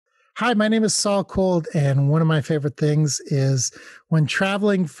Hi, my name is Saul Colt, and one of my favorite things is when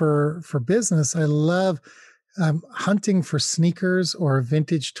traveling for business, I love hunting for sneakers or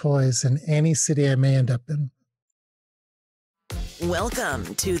vintage toys in any city I may end up in.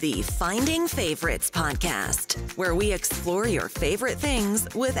 Welcome to the Finding Favorites podcast, where we explore your favorite things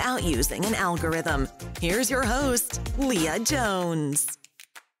without using an algorithm. Here's your host, Leah Jones.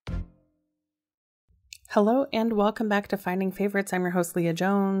 Hello and welcome back to Finding Favorites. I'm your host, Leah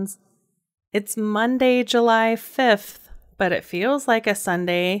Jones. It's Monday, July 5th, but it feels like a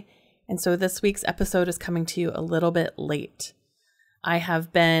Sunday, and so this week's episode is coming to you a little bit late. I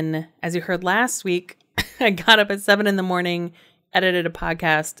have been, as you heard last week, I got up at 7 in the morning, edited a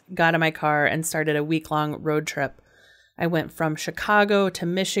podcast, got in my car, and started a week-long road trip. I went from Chicago to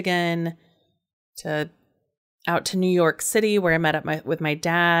Michigan to out to New York City, where I met up with my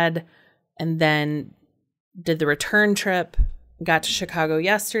dad, and then did the return trip, got to Chicago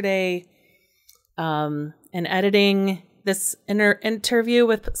yesterday, and editing this interview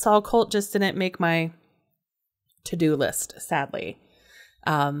with Saul Colt just didn't make my to-do list, sadly.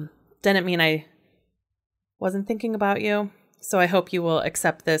 Didn't mean I wasn't thinking about you, so I hope you will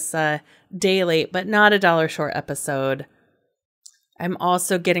accept this day late, but not a dollar short episode. I'm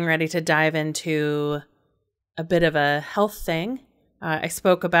also getting ready to dive into a bit of a health thing. I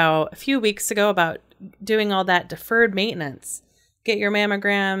spoke about a few weeks ago about doing all that deferred maintenance. Get your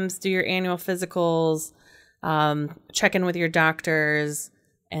mammograms, do your annual physicals, check in with your doctors.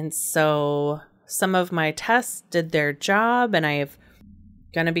 And so some of my tests did their job, and I'm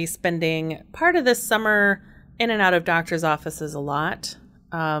going to be spending part of this summer in and out of doctor's offices a lot.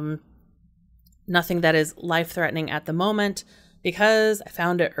 Nothing that is life-threatening at the moment because I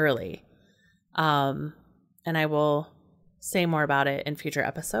found it early. And I will say more about it in future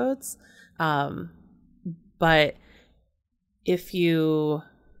episodes. But if you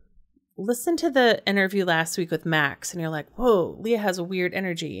listen to the interview last week with Max and you're like, whoa, Leah has a weird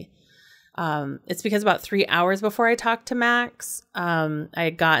energy. It's because about 3 hours before I talked to Max, I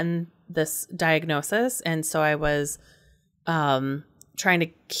had gotten this diagnosis. And so I was trying to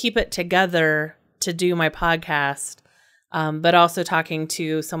keep it together to do my podcast, but also talking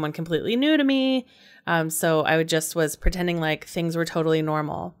to someone completely new to me. So I was pretending like things were totally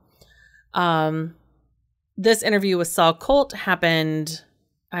normal. This interview with Saul Colt happened,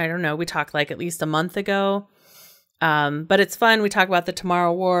 I don't know, we talked like at least a month ago. But it's fun. We talk about the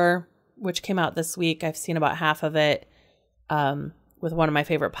Tomorrow War, which came out this week. I've seen about half of it with one of my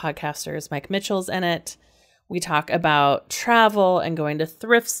favorite podcasters, Mike Mitchell's in it. We talk about travel and going to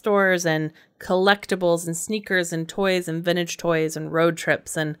thrift stores and collectibles and sneakers and toys and vintage toys and road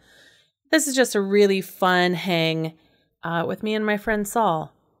trips. And this is just a really fun hang with me and my friend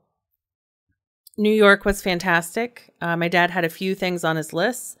Saul. New York was fantastic. My dad had a few things on his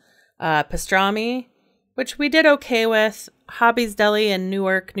list. Pastrami, which we did okay with. Hobby's Deli in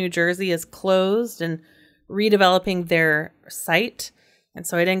Newark, New Jersey is closed and redeveloping their site. And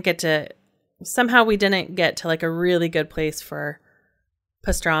so we didn't get to like a really good place for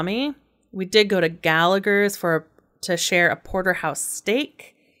pastrami. We did go to Gallagher's to share a porterhouse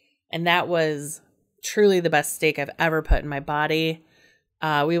steak. And that was truly the best steak I've ever put in my body.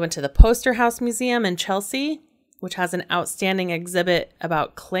 We went to the Poster House Museum in Chelsea, which has an outstanding exhibit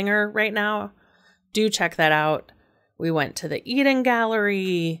about Klinger right now. Do check that out. We went to the Eden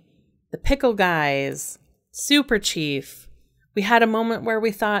Gallery, the Pickle Guys, Super Chief. We had a moment where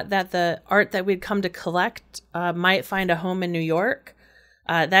we thought that the art that we'd come to collect might find a home in New York.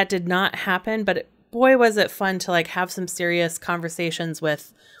 That did not happen, but boy, was it fun to like have some serious conversations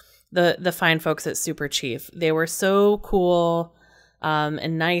with the fine folks at Super Chief. They were so cool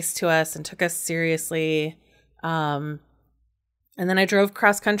and nice to us and took us seriously. And then I drove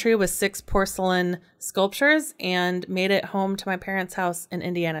cross country with 6 porcelain sculptures and made it home to my parents' house in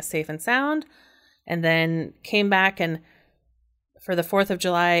Indiana safe and sound. And then came back and for the 4th of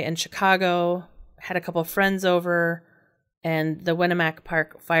July in Chicago, had a couple friends over, and the Winamac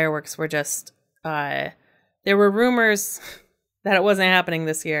Park fireworks were just, there were rumors that it wasn't happening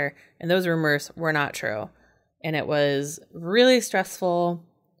this year, and those rumors were not true. And it was really stressful.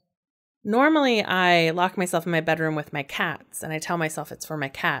 Normally, I lock myself in my bedroom with my cats, and I tell myself it's for my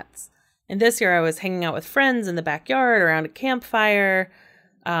cats. And this year, I was hanging out with friends in the backyard around a campfire,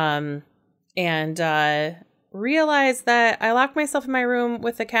 and realized that I locked myself in my room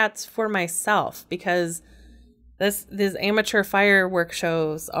with the cats for myself because these amateur firework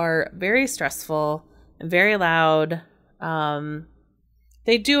shows are very stressful and very loud.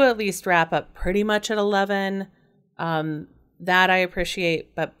 They do at least wrap up pretty much at 11. That I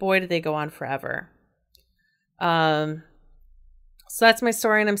appreciate, but boy, do they go on forever. So that's my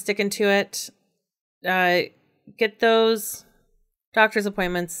story, and I'm sticking to it. Get those doctor's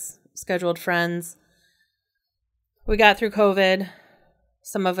appointments scheduled, friends. We got through COVID.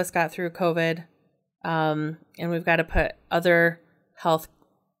 Some of us got through COVID. And we've got to put other health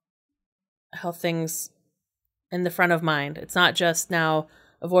things in the front of mind. It's not just now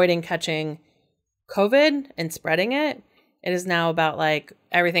avoiding catching COVID and spreading it. It is now about like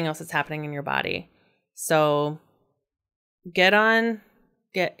everything else that's happening in your body. So go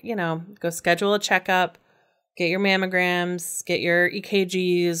schedule a checkup, get your mammograms, get your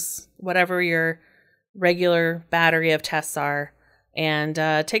EKGs, whatever your regular battery of tests are, and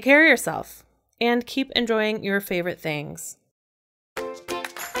take care of yourself and keep enjoying your favorite things.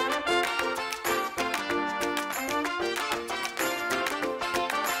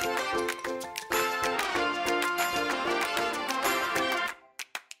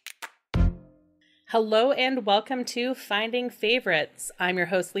 Hello and welcome to Finding Favorites. I'm your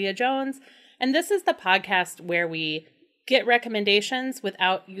host, Leah Jones, and this is the podcast where we get recommendations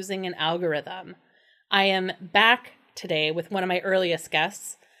without using an algorithm. I am back today with one of my earliest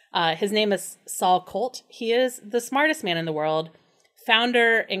guests. His name is Saul Colt. He is the smartest man in the world,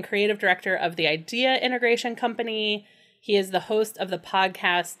 founder and creative director of the Idea Integration Company. He is the host of the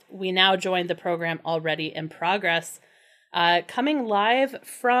podcast We Now Join the Program Already in Progress. Coming live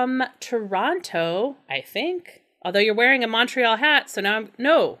from Toronto, I think. Although you're wearing a Montreal hat, so now I'm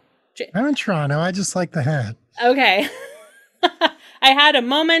in Toronto. I just like the hat. Okay. I had a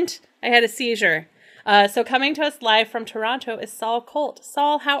moment. I had a seizure. So coming to us live from Toronto is Saul Colt.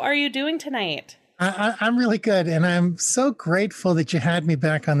 Saul, how are you doing tonight? I'm really good. And I'm so grateful that you had me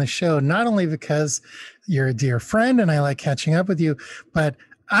back on the show, not only because you're a dear friend and I like catching up with you, but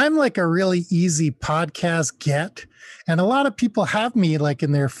I'm like a really easy podcast get. And a lot of people have me like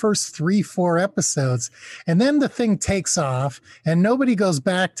in their first 3-4 episodes. And then the thing takes off and nobody goes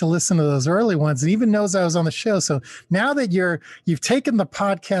back to listen to those early ones and even knows I was on the show. So now that you've taken the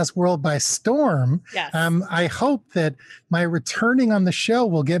podcast world by storm, yes. I hope that my returning on the show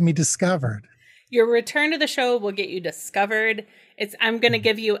will get me discovered. Your return to the show will get you discovered. I'm going to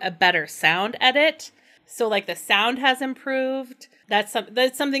give you a better sound edit. So like the sound has improved. That's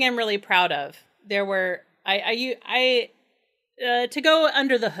something I'm really proud of. There were, to go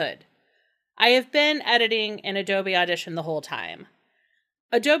under the hood, I have been editing in Adobe Audition the whole time.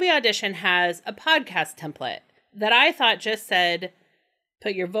 Adobe Audition has a podcast template that I thought just said,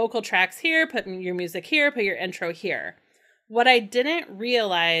 put your vocal tracks here, put your music here, put your intro here. What I didn't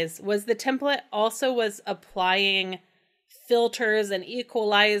realize was the template also was applying filters and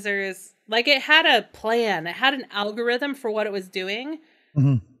equalizers. Like it had a plan, it had an algorithm for what it was doing.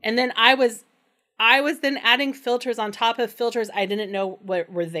 Mm-hmm. And then I was then adding filters on top of filters I didn't know what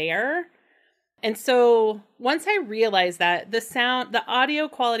were there. And so once I realized that, the audio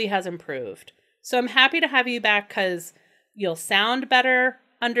quality has improved. So I'm happy to have you back because you'll sound better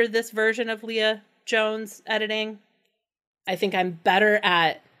under this version of Leah Jones editing. I think I'm better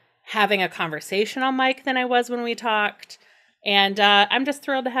at having a conversation on mic than I was when we talked. And I'm just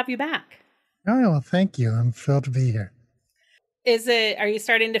thrilled to have you back. Oh, well, thank you. I'm thrilled to be here. Are you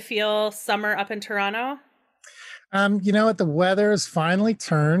starting to feel summer up in Toronto? You know what? The weather has finally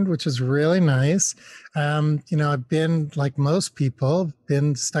turned, which is really nice. I've been, like most people,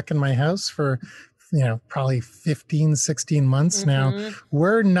 been stuck in my house for, probably 15, 16 months now.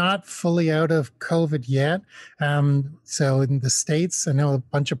 We're not fully out of COVID yet. So in the States, I know a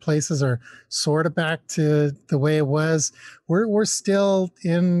bunch of places are sort of back to the way it was. We're still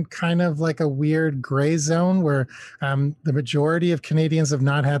in kind of like a weird gray zone where the majority of Canadians have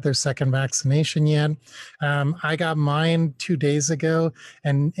not had their second vaccination yet. I got mine 2 days ago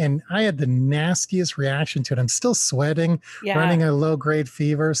and I had the nastiest reaction to it. I'm still sweating, running a low grade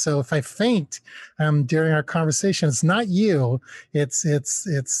fever. So if I faint during our conversation, it's not you,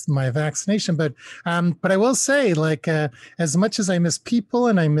 it's my vaccination. But I will say, like, as much as I miss people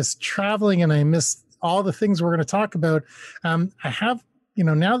and I miss traveling and I miss all the things we're going to talk about, I have,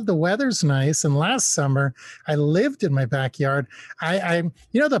 now that the weather's nice, and last summer I lived in my backyard. I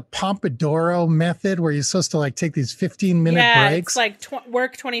the Pomodoro method where you're supposed to like take these 15-minute breaks. It's like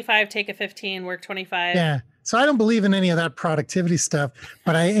work 25, take a 15, work 25. Yeah. So I don't believe in any of that productivity stuff,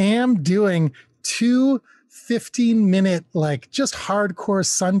 but I am doing 2 15-minute, like just hardcore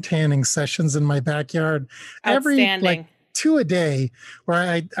sun tanning sessions in my backyard. Outstanding. Every 2 a day,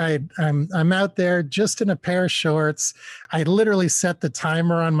 where I'm out there just in a pair of shorts. I literally set the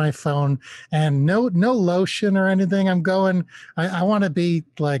timer on my phone and no lotion or anything. I'm going, I want to be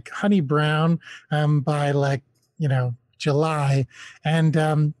like honey brown by July.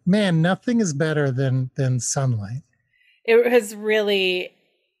 And man, nothing is better than sunlight. it has really,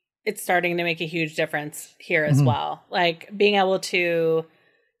 it's starting to make a huge difference here as well. Like being able to,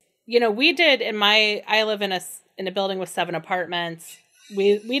 we did I live in a building with 7 apartments.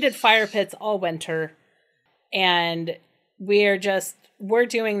 We did fire pits all winter, and we're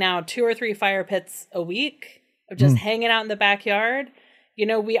doing now 2 or 3 fire pits a week of just hanging out in the backyard.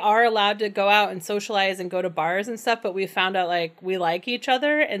 We are allowed to go out and socialize and go to bars and stuff, but we found out like we like each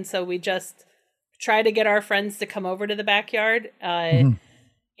other. And so we just try to get our friends to come over to the backyard. And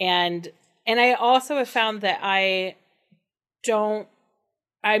I also have found that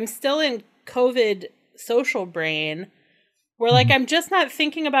I'm still in COVID social brain where like, I'm just not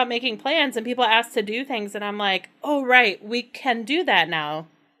thinking about making plans, and people ask to do things. And I'm like, oh, right, we can do that now.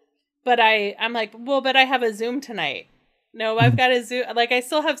 But I'm like, well, but I have a Zoom tonight. No, I've got a Zoom. Like, I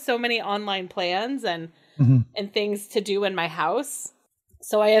still have so many online plans and things to do in my house.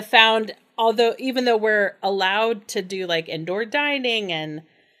 So I have found, even though we're allowed to do like indoor dining, and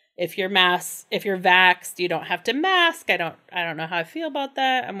if you're vaxxed, you don't have to mask. I don't know how I feel about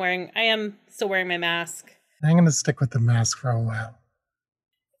that. I am still wearing my mask. I'm going to stick with the mask for a while.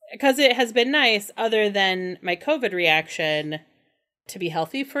 Because it has been nice, other than my COVID reaction, to be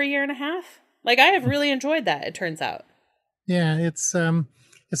healthy for a year and a half. Like, I have really enjoyed that, it turns out. Yeah, it's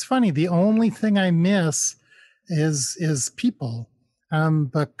funny. The only thing I miss is people.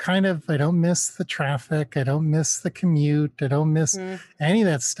 But kind of, I don't miss the traffic. I don't miss the commute. I don't miss any of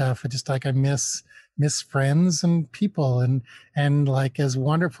that stuff. I miss friends and people, and like, as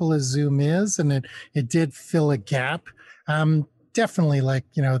wonderful as Zoom is, and it did fill a gap. Definitely,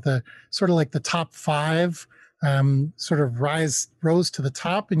 like, the sort of like the top 5 sort of rose to the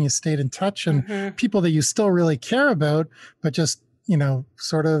top, and you stayed in touch, and people that you still really care about, but just,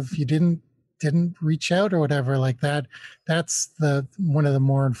 sort of you didn't reach out or whatever like that. That's one of the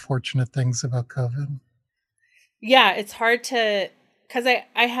more unfortunate things about COVID. Yeah, it's hard because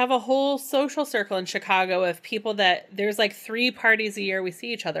I have a whole social circle in Chicago of people that there's like 3 parties a year we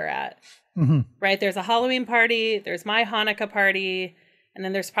see each other at. Right? There's a Halloween party, there's my Hanukkah party, and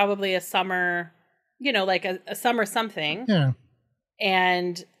then there's probably a summer, like a summer something. Yeah.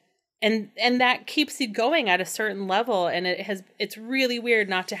 And that keeps you going at a certain level. And it's really weird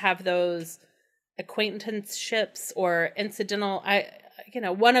not to have those acquaintanceships or incidental.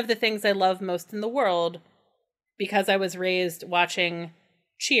 One of the things I love most in the world, because I was raised watching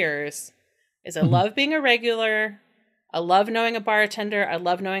Cheers, is I love being a regular. I love knowing a bartender. I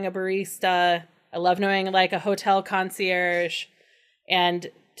love knowing a barista. I love knowing like a hotel concierge.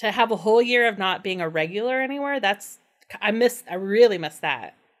 And to have a whole year of not being a regular anywhere, I really miss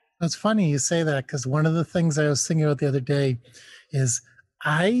that. It's funny you say that, because one of the things I was thinking about the other day is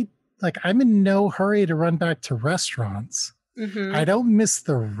I'm in no hurry to run back to restaurants. I don't miss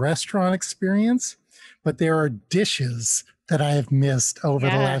the restaurant experience, but there are dishes that I have missed over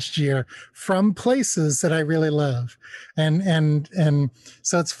the last year from places that I really love. And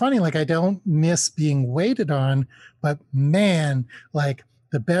so it's funny, like, I don't miss being waited on, but man, like,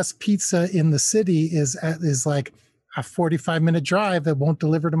 the best pizza in the city is like a 45-minute drive that won't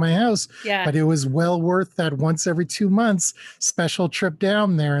deliver to my house. Yeah. But it was well worth that once every 2 months special trip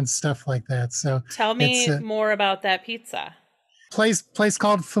down there and stuff like that. So tell me more about that pizza. Place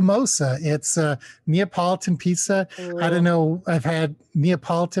called Famosa. It's Neapolitan pizza. Ooh. I don't know. I've had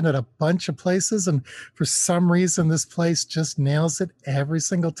Neapolitan at a bunch of places, and for some reason, this place just nails it every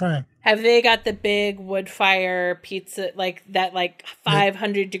single time. Have they got the big wood fire pizza, like that, like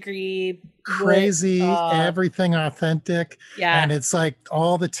 500-degree crazy, everything authentic? Yeah. And it's like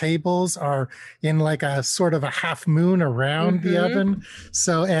all the tables are in like a sort of a half moon around the oven.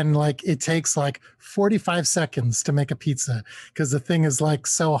 So, and like it takes like 45 seconds to make a pizza, because the thing is like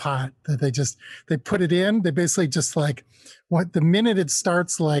so hot that they put it in. They basically just like, the minute it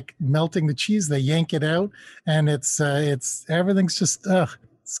starts like melting the cheese, they yank it out, and it's everything's just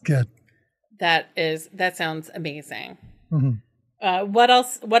it's good. That sounds amazing. What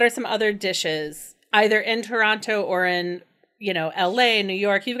else? What are some other dishes, either in Toronto or in LA, New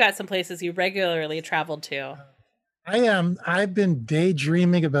York? You've got some places you regularly traveled to. I've been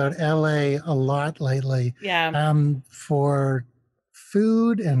daydreaming about LA a lot lately. Yeah. For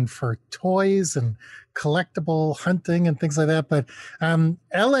food and for toys and collectible hunting and things like that. But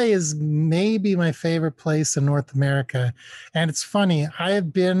LA is maybe my favorite place in North America. And it's funny, I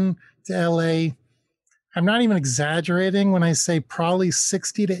have been to LA, I'm not even exaggerating when I say probably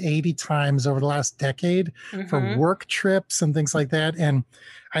 60 to 80 times over the last decade for work trips and things like that. And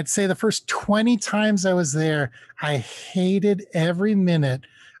I'd say the first 20 times I was there, I hated every minute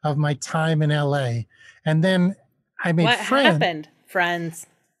of my time in LA. And then I made friends. What happened, friends?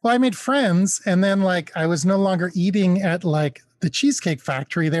 Well, I made friends, and then like I was no longer eating at like the Cheesecake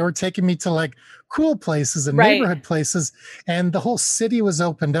Factory. They were taking me to like cool places and Right. neighborhood places, and the whole city was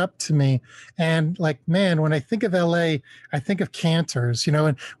opened up to me. And like, man, when I think of LA, I think of Cantor's,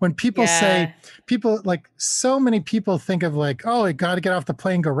 and when people say Yeah. people like so many people think of like, oh, I got to get off the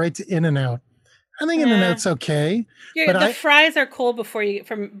plane, go right to In-N-Out. I think Eh. In-N-Out's okay, Yeah, but the I fries are cool before you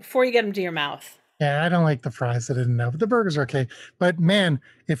get them to your mouth. yeah, I don't like the fries. I didn't know, but the burgers are okay. But man,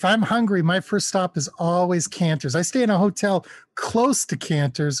 if I'm hungry, my first stop is always Cantor's. I stay in a hotel close to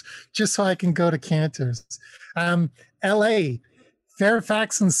Cantor's just so I can go to Cantor's. Um, LA,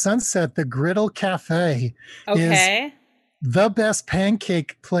 Fairfax and Sunset, the Griddle Cafe is Okay. the best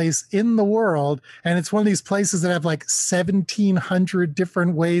pancake place in the world. And it's one of these places that have like 1,700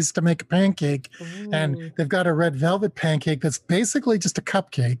 different ways to make a pancake. And Ooh. they've got a red velvet pancake that's basically just a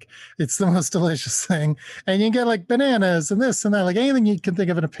cupcake. It's the most delicious thing. And you can get like bananas and this and that, like anything you can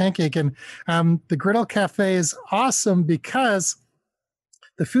think of in a pancake. And the Griddle Cafe is awesome because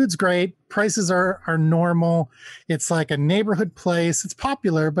the food's great. Prices are normal. It's like a neighborhood place. It's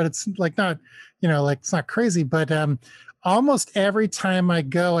popular, but it's like not, like it's not crazy. But almost every time I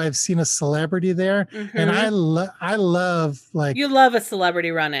go, I've seen a celebrity there, and Mm-hmm. I love like You love a celebrity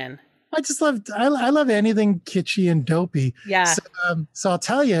run-in. I love anything kitschy and dopey. Yeah. So I'll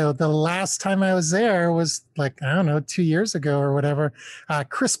tell you, the last time I was there was like I don't know 2 years ago or whatever.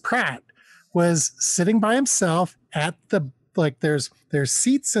 Chris Pratt was sitting by himself at the like there's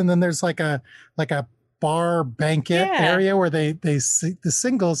seats and then there's like a bar banquet Yeah. area where they see the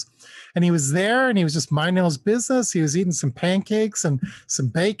singles, and he was there and he was just minding his business. He was eating some pancakes and some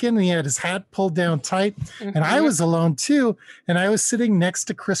bacon, and he had his hat pulled down tight. And I Mm-hmm. was alone too, and I was sitting next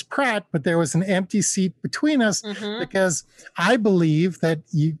to Chris Pratt, but there was an empty seat between us Mm-hmm. because I believe that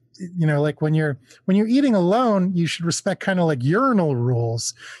like when you're eating alone, you should respect kind of like urinal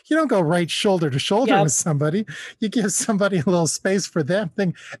rules. You don't go right shoulder to shoulder with Yep. somebody. You give somebody a little space for them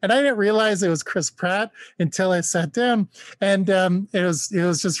thing. And I didn't realize it was Chris Pratt until I sat down, and it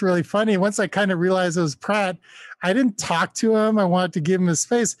was just really funny. Once I kind of realized it was Pratt, I didn't talk to him. I wanted to give him his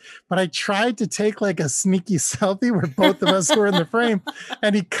space, but I tried to take like a sneaky selfie where both of us were in the frame,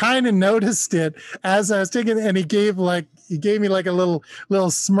 and he kind of noticed it as I was taking it, and he gave me like a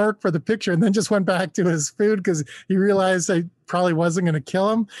little smirk for the picture, and then just went back to his food because he realized I probably wasn't going to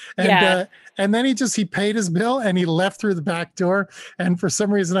kill him. Yeah. And then he paid his bill and he left through the back door. And for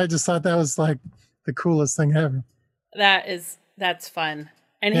some reason, I just thought that was like the coolest thing ever. That's fun.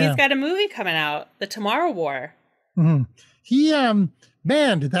 And Yeah. he's got a movie coming out, The Tomorrow War. Mm-hmm. He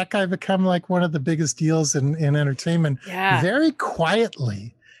man, did that guy become like one of the biggest deals in entertainment Yeah. very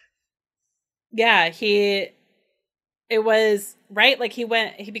quietly. Yeah, it was right like he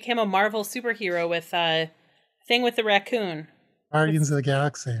became a Marvel superhero with thing with the raccoon. Guardians of the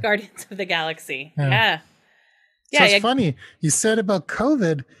Galaxy. Guardians of the Galaxy. Yeah. Yeah. So Yeah. it's funny. You said about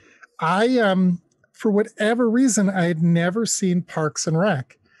COVID. I for whatever reason, I had never seen Parks and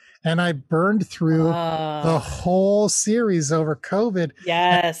Rec. And I burned through the Oh, whole series over COVID.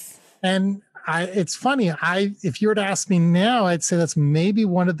 yes. And it's funny. If you were to ask me now, I'd say that's maybe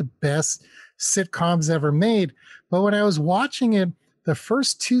one of the best sitcoms ever made. But when I was watching it, the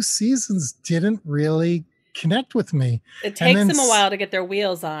first two seasons didn't really connect with me. It And takes then them a while to get their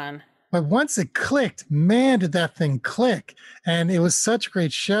wheels on. But once it clicked, man, did that thing click. And it was such a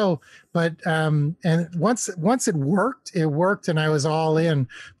great show. But and once it worked, and I was all in.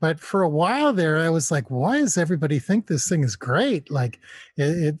 But for a while there, I was like, why does everybody think this thing is great? Like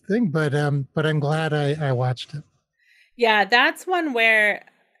but I'm glad I watched it. Yeah, that's one where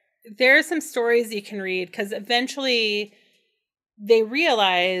there are some stories you can read because eventually they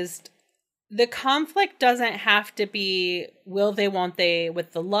realized the conflict doesn't have to be will they, won't they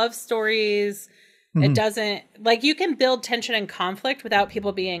with the love stories. Mm-hmm. It doesn't like you can build tension and conflict without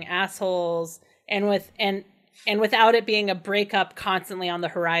people being assholes and without it being a breakup constantly on the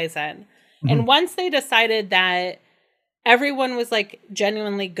horizon. Mm-hmm. And once they decided that everyone was like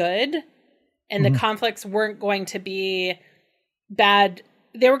genuinely good and Mm-hmm. the conflicts weren't going to be bad,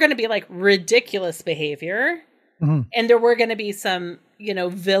 they were going to be like ridiculous behavior. Mm-hmm. And there were going to be some,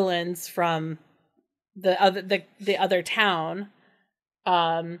 villains from the other town.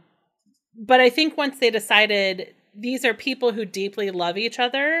 But I think once they decided these are people who deeply love each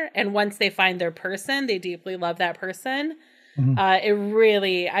other, and once they find their person, they deeply love that person. Mm-hmm.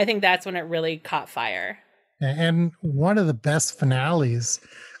 I think that's when it really caught fire. And one of the best finales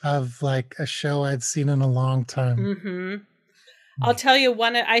of like a show I'd seen in a long time. Mm-hmm. I'll tell you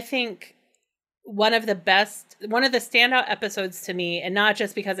I think one of the standout episodes to me, and not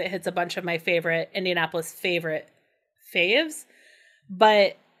just because it hits a bunch of my favorite Indianapolis faves,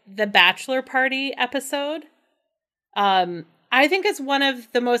 but the bachelor party episode. I think it's one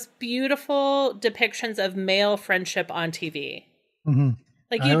of the most beautiful depictions of male friendship on TV. Mm-hmm.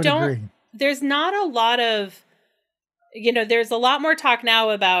 Like I would agree. There's not a lot of, there's a lot more talk now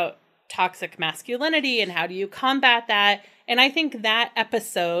about toxic masculinity and how do you combat that. And I think that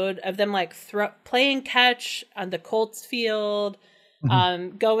episode of them like playing catch on the Colts field,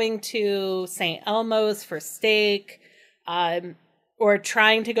 going to St. Elmo's for steak, or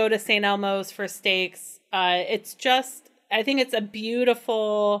trying to go to St. Elmo's for steaks. It's just, I think it's a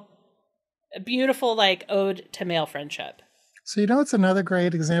beautiful like ode to male friendship. So, it's another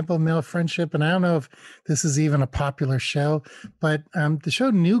great example of male friendship. And I don't know if this is even a popular show, but the show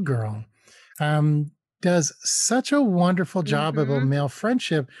New Girl does such a wonderful job about male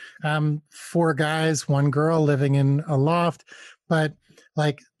friendship. 4 guys, 1 girl living in a loft, but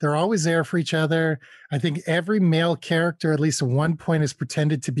like they're always there for each other. I think every male character, at least at one point, is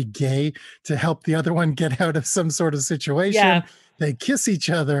pretended to be gay to help the other one get out of some sort of situation. Yeah. They kiss each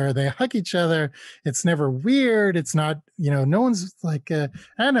other, they hug each other. It's never weird. It's not, no one's like, I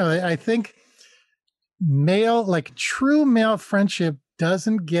don't know. I think true male friendship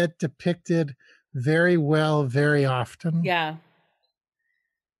doesn't get depicted very well, very often. Yeah.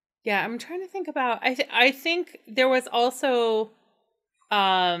 Yeah. I'm trying to think about, I think there was also,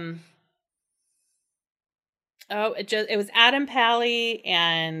 it was Adam Pally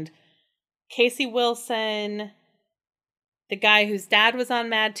and Casey Wilson, the guy whose dad was on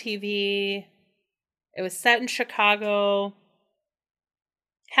Mad TV. It was set in Chicago.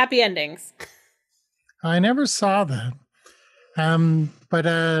 Happy Endings. I never saw that. But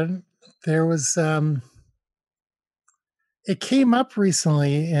there was it came up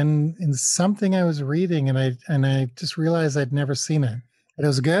recently in something I was reading, and I just realized I'd never seen it. But it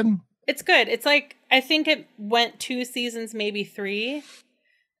was good. It's good. It's like, I think it went 2 seasons, maybe 3.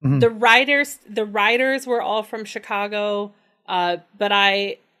 Mm-hmm. The writers were all from Chicago,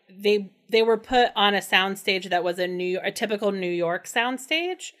 but they were put on a soundstage that was a typical New York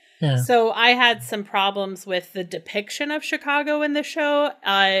soundstage. Yeah. So I had some problems with the depiction of Chicago in the show,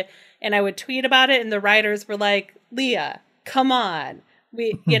 and I would tweet about it, and the writers were like, "Leah, come on,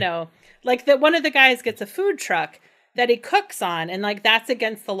 like that one of the guys gets a food truck that he cooks on, and like that's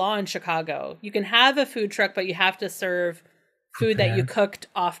against the law in Chicago. You can have a food truck, but you have to serve food that you cooked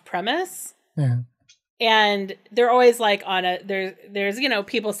off premise." Yeah. And they're always like there's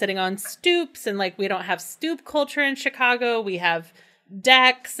people sitting on stoops, and like we don't have stoop culture in Chicago. We have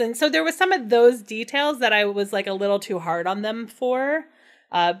decks. And so there was some of those details that I was like a little too hard on them for.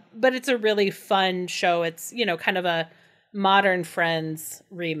 But it's a really fun show. It's, kind of a modern Friends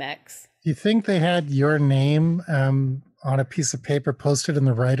remix. Do you think they had your name on a piece of paper posted in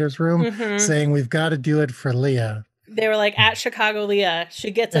the writer's room saying, "We've got to do it for Leah"? They were like, "At Chicago Leah.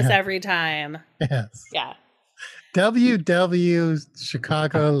 She gets us every time." Yes. Yeah. WW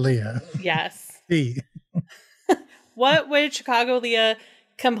Chicago Leah. Yes. B. What would Chicago Leah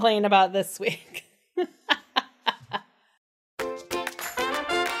complain about this week?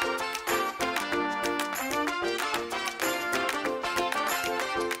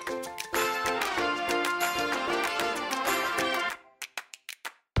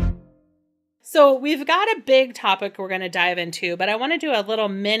 So we've got a big topic we're going to dive into, but I want to do a little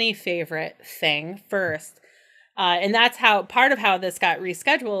mini favorite thing first. And that's part of how this got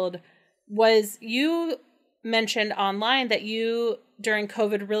rescheduled was you mentioned online that you, during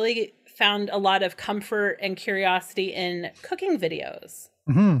COVID, really found a lot of comfort and curiosity in cooking videos.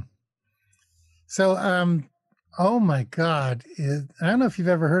 Mm-hmm. So, oh my God. I don't know if you've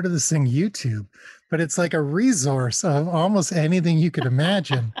ever heard of this thing, YouTube, but it's like a resource of almost anything you could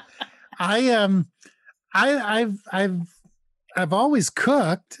imagine. I've always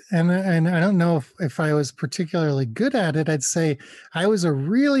cooked, and I don't know if I was particularly good at it. I'd say I was a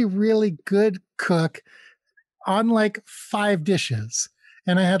really, really good cook on like 5 dishes,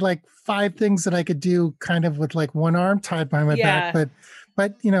 and I had like 5 things that I could do kind of with like one arm tied behind my back. But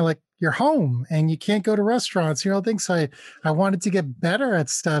like you're home and you can't go to restaurants, things. So I wanted to get better at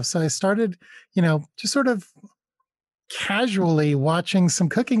stuff. So I started, just sort of casually watching some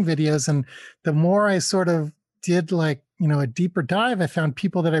cooking videos. And the more I sort of did like, a deeper dive, I found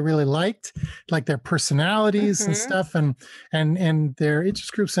people that I really liked, like their personalities and stuff and their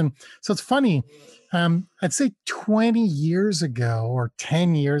interest groups. And so it's funny. I'd say 20 years ago or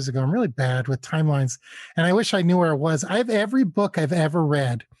 10 years ago, I'm really bad with timelines, and I wish I knew where I was. I have every book I've ever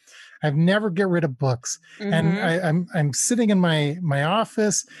read. I've never get rid of books. And I'm sitting in my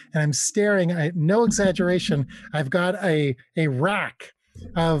office and I'm staring, no exaggeration. I've got a rack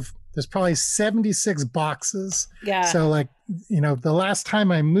of there's probably 76 boxes. Yeah. So like, the last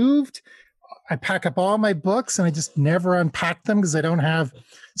time I moved, I pack up all my books and I just never unpack them because I don't have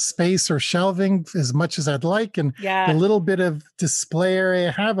space or shelving as much as I'd like. And the little bit of display area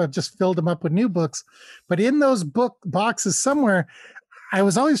I have, I've just filled them up with new books. But in those book boxes somewhere, I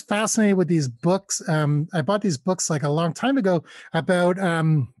was always fascinated with these books. I bought these books like a long time ago about,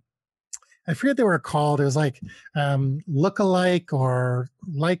 I forget they were called. It was like look-alike or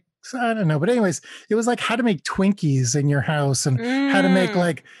like, I don't know. But anyways, it was like how to make Twinkies in your house and how to make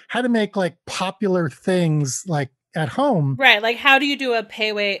like popular things like at home. Right. Like how do you do a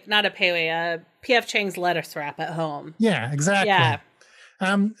P.F. Chang's lettuce wrap at home? Yeah, exactly. Yeah.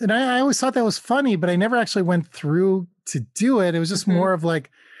 And I always thought that was funny, but I never actually went through to do it. It was just more of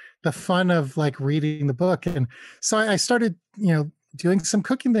like the fun of like reading the book. And so I started, doing some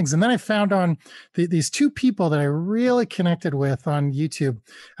cooking things. And then I found on these two people that I really connected with on YouTube.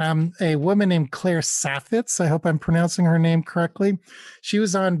 A woman named Claire Saffitz. I hope I'm pronouncing her name correctly. She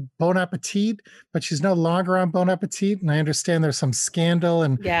was on Bon Appetit, but she's no longer on Bon Appetit. And I understand there's some scandal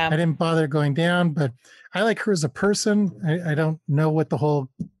and I didn't bother going down, but I like her as a person. I don't know what the whole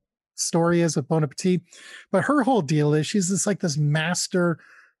story is with Bon Appetit, but her whole deal is she's this master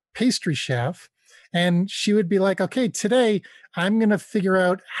pastry chef. And she would be like, okay, today I'm going to figure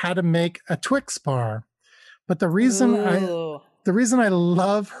out how to make a Twix bar. But the reason I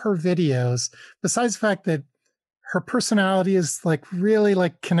love her videos, besides the fact that her personality is like really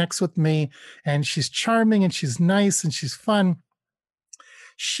like connects with me and she's charming and she's nice and she's fun,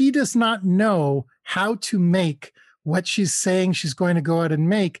 she does not know how to make what she's saying she's going to go out and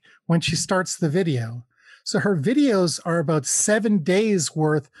make when she starts the video. So her videos are about 7 days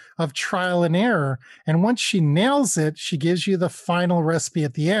worth of trial and error. And once she nails it, she gives you the final recipe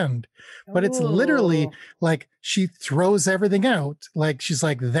at the end. But it's literally like she throws everything out. Like she's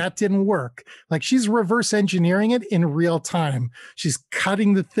like, that didn't work. Like she's reverse engineering it in real time. She's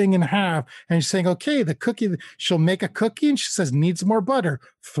cutting the thing in half and she's saying, okay, the cookie, she'll make a cookie and she says, needs more butter,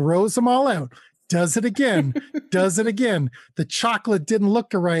 throws them all out. Does it again, does it again. The chocolate didn't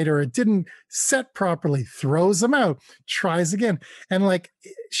look right or it didn't set properly, throws them out, tries again. And like,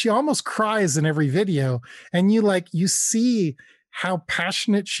 she almost cries in every video. And you see how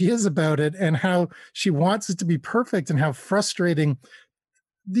passionate she is about it and how she wants it to be perfect and how frustrating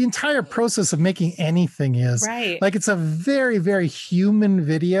the entire process of making anything is. Right. Like it's a very, very human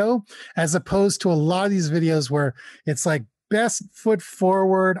video as opposed to a lot of these videos where it's like, best foot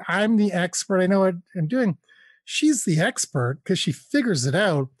forward. I'm the expert. I know what I'm doing. She's the expert because she figures it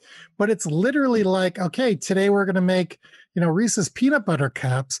out. But it's literally like, okay, today we're going to make, Reese's peanut butter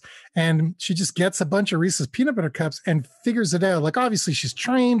cups. And she just gets a bunch of Reese's peanut butter cups and figures it out. Like, obviously she's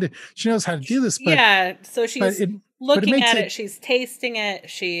trained. She knows how to do this. But, so she's looking at it. She's tasting it.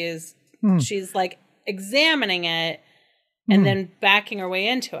 She's like examining it and then backing her way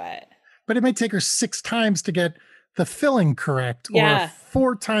into it. But it may take her 6 times to get the filling correct or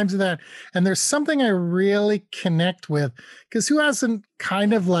 4 times of that. And there's something I really connect with because who hasn't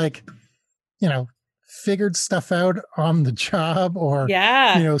kind of like, figured stuff out on the job or,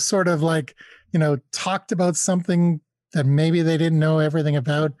 sort of like, talked about something that maybe they didn't know everything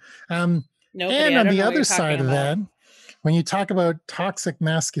about. And on the other side of that, when you talk about toxic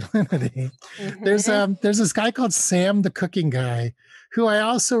masculinity, there's this guy called Sam, the cooking guy, who I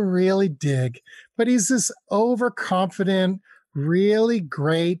also really dig, but he's this overconfident, really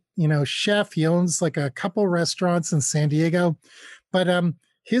great, chef. He owns like a couple restaurants in San Diego, but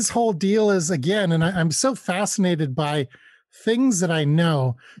his whole deal is again, and I'm so fascinated by things that I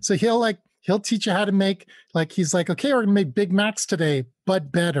know. So he'll teach you how to make, like, he's like, okay, we're gonna make Big Macs today,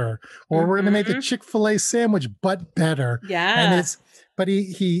 but better, or we're gonna make a Chick-fil-A sandwich, but better. Yeah, and but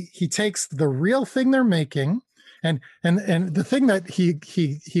he takes the real thing they're making. And the thing that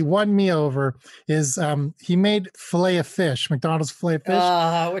he won me over is he made filet of fish, McDonald's filet of fish,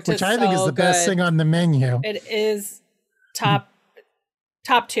 which I think is the best thing on the menu. It is top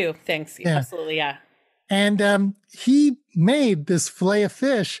 2 things. Yeah. Absolutely, yeah. And he made this filet of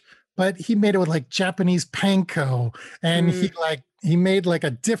fish, but he made it with like Japanese panko, and he made like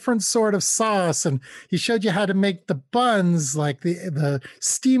a different sort of sauce, and he showed you how to make the buns, like the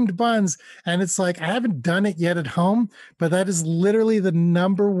steamed buns. And it's like, I haven't done it yet at home, but that is literally the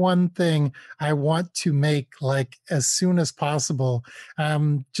number one thing I want to make like as soon as possible.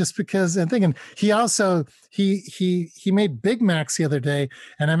 Just because I'm thinking he also, he made Big Macs the other day,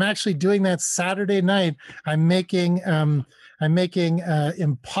 and I'm actually doing that Saturday night. I'm making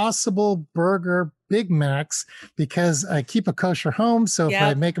Impossible Burger Big Macs because I keep a kosher home. So if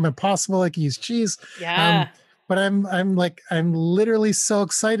I make them Impossible, I can use cheese. Yeah. but I'm literally so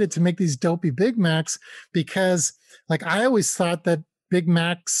excited to make these dopey Big Macs because like I always thought that Big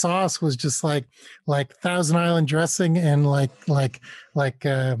Mac sauce was just like Thousand Island dressing and like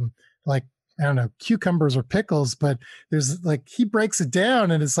I don't know, cucumbers or pickles, but there's like he breaks it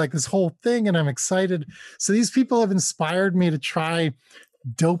down and it's like this whole thing, and I'm excited. So these people have inspired me to try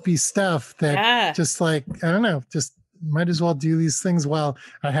dopey stuff that Yeah. just like, I don't know, just might as well do these things while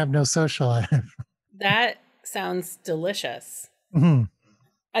I have no social life. That sounds delicious. Mhm.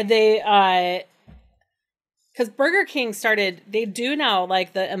 Because Burger King they do now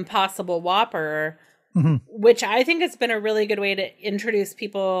like the Impossible Whopper, Mhm. which I think has been a really good way to introduce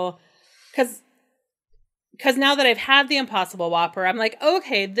people. Because now that I've had the Impossible Whopper, I'm like,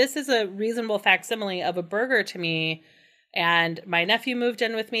 okay, this is a reasonable facsimile of a burger to me. And my nephew moved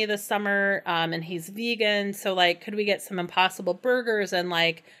in with me this summer, and he's vegan. So like, could we get some Impossible burgers and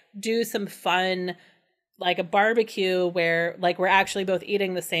like do some fun, like a barbecue where like we're actually both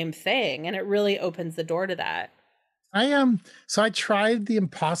eating the same thing? And it really opens the door to that. So I tried the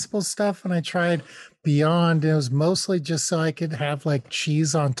Impossible stuff and I tried Beyond. And it was mostly just so I could have like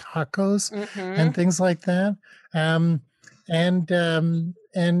cheese on tacos and things like that. Um, and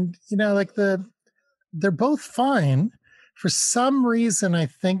you know, like they're both fine. For some reason, I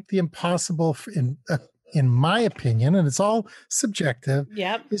think the Impossible, in my opinion, and it's all subjective,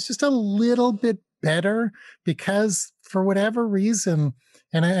 Yep. is just a little bit better because for whatever reason,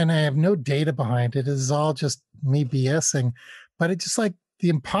 and I have no data behind it. It is all just me BSing, but it just like the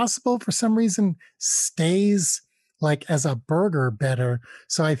Impossible for some reason stays like as a burger better.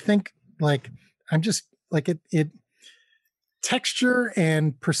 So I think like I'm just like it texture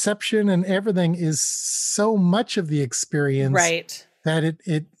and perception and everything is so much of the experience, Right. that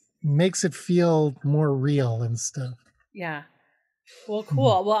it makes it feel more real and stuff. Yeah. Well,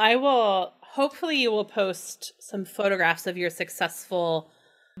 cool. Well, hopefully you will post some photographs of your successful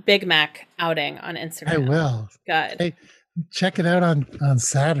Big Mac outing on Instagram. I will. Good. Hey, check it out on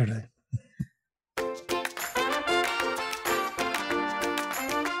Saturday.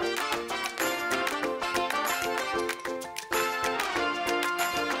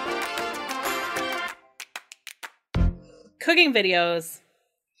 Cooking videos,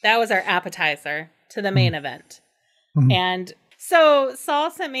 that was our appetizer to the main event. Mhm. And so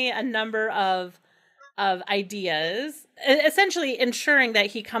Saul sent me a number of ideas, essentially ensuring that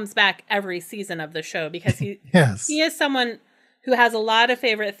he comes back every season of the show because Yes. he is someone who has a lot of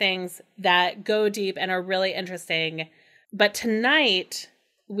favorite things that go deep and are really interesting. But tonight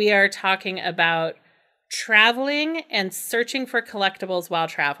we are talking about traveling and searching for collectibles while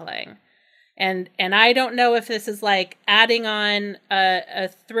traveling. And I don't know if this is like adding on a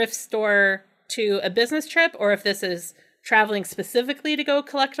thrift store to a business trip or if this is traveling specifically to go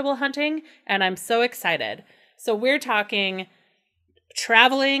collectible hunting. And I'm so excited. So we're talking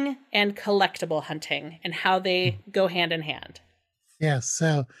traveling and collectible hunting and how they go hand in hand. Yes.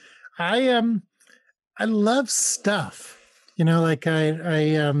 So I love stuff. You know, like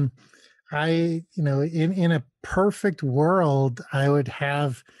you know, in a perfect world,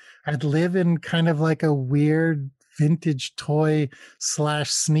 I'd live in kind of like a weird vintage toy /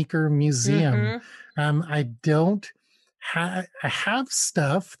 sneaker museum. I don't I have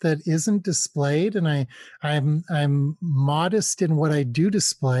stuff that isn't displayed, and I'm modest in what I do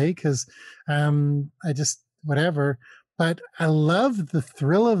display because I just whatever. But I love the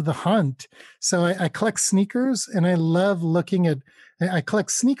thrill of the hunt. So I collect sneakers, and I love looking at. I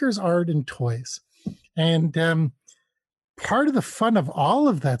collect sneakers, art, and toys, and part of the fun of all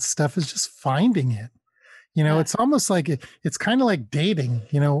of that stuff is just finding it. You know, it's almost like it's kind of like dating.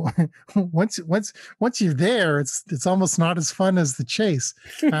 You know, once you're there, it's almost not as fun as the chase.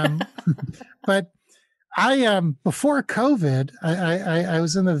 But I before COVID, I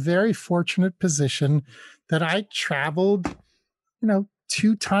was in the very fortunate position that I traveled, you know,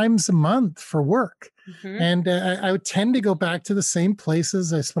 2 times a month for work. And I would tend to go back to the same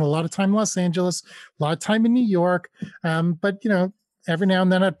places. I spent a lot of time in Los Angeles, a lot of time in New York. But, you know, every now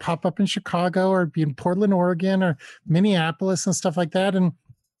and then I'd pop up in Chicago or be in Portland, Oregon or Minneapolis and stuff like that. And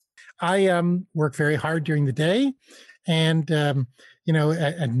I work very hard during the day. And, you know,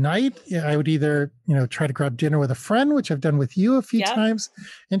 at night, I would either, you know, try to grab dinner with a friend, which I've done with you a few times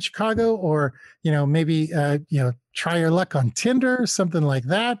in Chicago, or, you know, maybe, you know, try your luck on Tinder, something like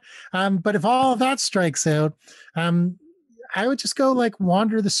that. But if all of that strikes out, I would just go like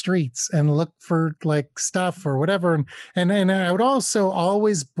wander the streets and look for like stuff or whatever. And I would also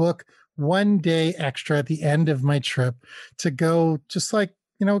always book 1 day extra at the end of my trip to go just like,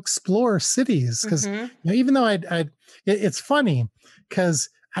 you know, explore cities. Cause you know, even though it's funny because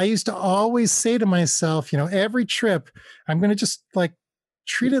I used to always say to myself, every trip, I'm going to just like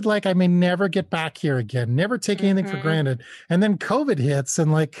treat it like I may never get back here again, never take anything for Mm-hmm. granted. And then COVID hits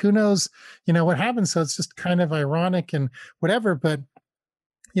and like, who knows, what happens. So it's just kind of ironic and whatever. But,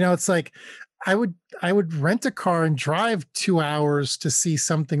 it's like, I would rent a car and drive 2 hours to see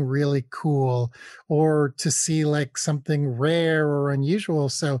something really cool or to see like something rare or unusual.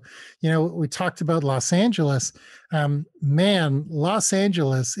 So, we talked about Los Angeles. Man, Los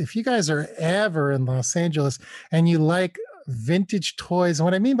Angeles, if you guys are ever in Los Angeles and you like vintage toys, and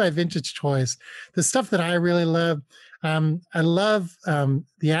what I mean by vintage toys, the stuff that I really love, I love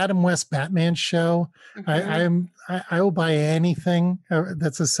the Adam West Batman show. Mm-hmm. I will buy anything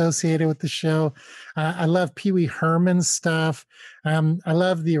that's associated with the show. I love Pee Wee Herman stuff. I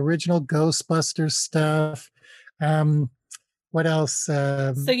love the original Ghostbusters stuff. What else?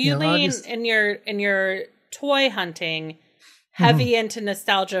 So you lean August. in your toy hunting Mhm. heavy into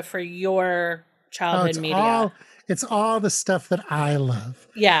nostalgia for your Oh, childhood media. it's all the stuff that I love.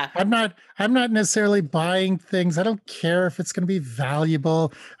 Yeah. I'm not necessarily buying things. I don't care if it's going to be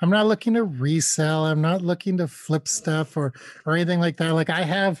valuable. I'm not looking to resell. I'm not looking to flip stuff or anything like that. Like I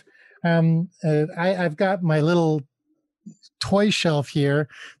have I've got my little toy shelf here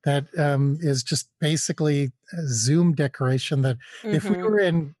that is just basically a Zoom decoration that if we Mm-hmm. were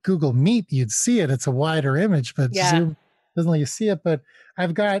in Google Meet, you'd see it. It's a wider image, but Yeah. Zoom doesn't let you see it. But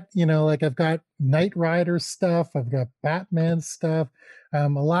I've got, like I've got Knight Rider stuff. I've got Batman stuff. A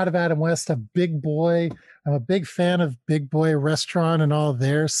lot of Adam West stuff, Big Boy. I'm a big fan of Big Boy Restaurant and all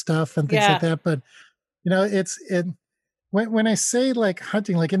their stuff and things like Yeah. that. But, it when I say like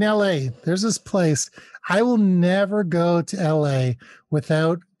hunting, like in LA, there's this place. I will never go to LA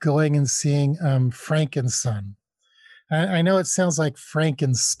without going and seeing Frank and Son. I know it sounds like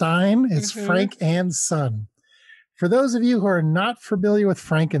Frankenstein. It's Mm-hmm. Frank and Son. For those of you who are not familiar with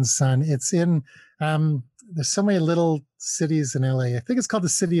Frank and Son, it's in there's so many little cities in LA. I think it's called the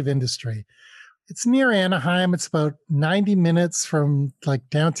City of Industry. It's near Anaheim. It's about 90 minutes from like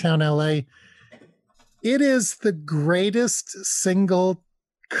downtown LA. It is the greatest single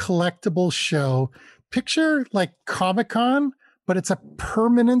collectible show. Picture like Comic Con, but it's a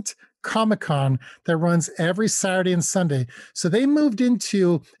permanent Comic Con that runs every Saturday and Sunday. So they moved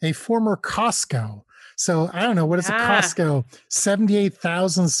into a former Costco. So I don't know, what is a Yeah. Costco?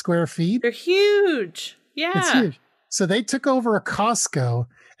 78,000 square feet? They're huge. It's Yeah. huge. So they took over a Costco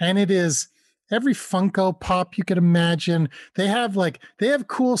and it is every Funko Pop you could imagine. They have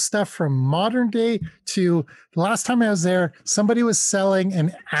cool stuff from modern day to the last time I was there, somebody was selling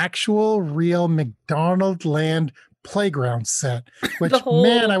an actual real McDonald Land playground set, The which man,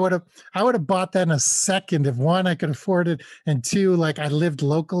 whole I would have bought that in a second if one, I could afford it, and two, like I lived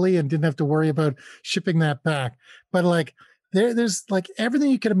locally and didn't have to worry about shipping that back. But like there's like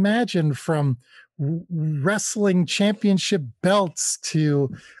everything you could imagine from wrestling championship belts to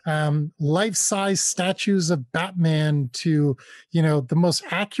life-size statues of Batman to the most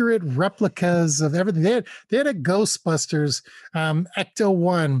accurate replicas of everything. They had a Ghostbusters Ecto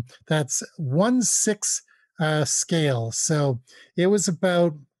One that's 1/6 scale, so it was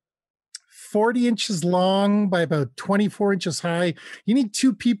about 40 inches long by about 24 inches high. You need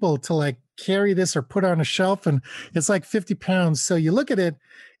two people to like carry this or put on a shelf, and it's like 50 pounds. So you look at it,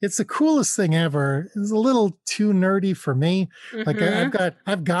 it's the coolest thing ever. It's a little too nerdy for me. Like mm-hmm.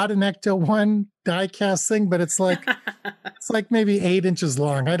 I've got an Ecto One die-cast thing, but it's like maybe 8 inches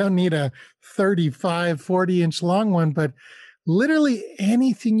long. I don't need a 35, 40-inch long one, but literally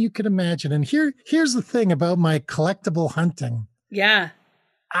anything you could imagine. And here's the thing about my collectible hunting. Yeah.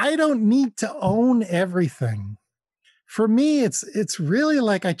 I don't need to own everything. For me, it's really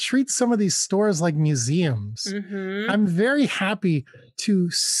like I treat some of these stores like museums. Mm-hmm. I'm very happy to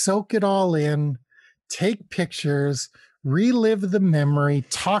soak it all in, take pictures, relive the memory,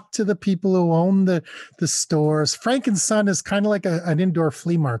 talk to the people who own the stores. Frank and Son is kind of like an indoor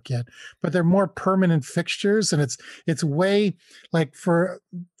flea market, but they're more permanent fixtures, and it's way like for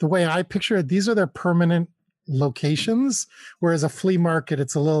the way I picture it, these are their permanent locations, whereas a flea market,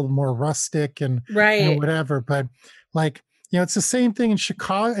 it's a little more rustic and Right. whatever. But like, it's the same thing in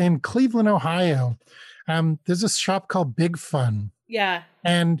Chicago and Cleveland, Ohio. There's a shop called Big Fun, Yeah.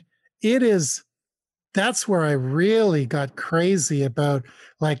 and it is that's where I really got crazy about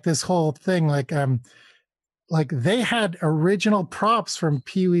like this whole thing. Like they had original props from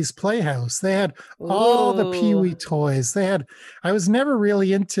Pee-wee's Playhouse. They had all the Ooh. Pee-wee toys. I was never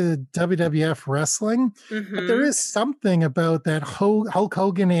really into WWF wrestling, but there Mm-hmm. is something about that Hulk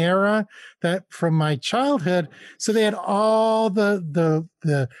Hogan era that from my childhood. So they had all the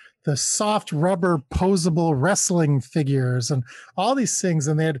the soft rubber posable wrestling figures and all these things.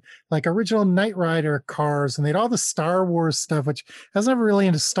 And they had like original Knight Rider cars, and they had all the Star Wars stuff, which I was never really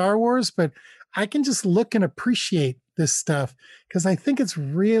into Star Wars, but I can just look and appreciate this stuff because I think it's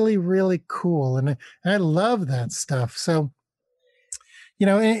really, really cool. And I love that stuff. So,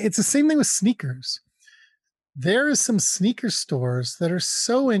 it's the same thing with sneakers. There is some sneaker stores that are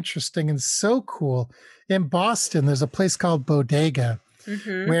so interesting and so cool. In Boston, there's a place called Bodega,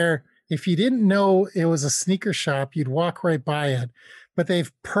 where if you didn't know it was a sneaker shop, you'd walk right by it. But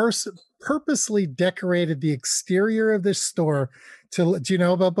they've purposely decorated the exterior of this store do you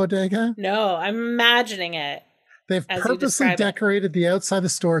know about Bodega? No, I'm imagining it. They've purposely decorated the outside of the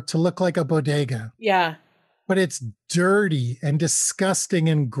store to look like a bodega. Yeah. But it's dirty and disgusting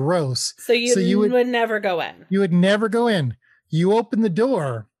and gross. So you would never go in. You would never go in. You open the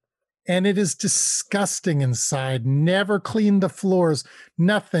door and it is disgusting inside. Never cleaned the floors,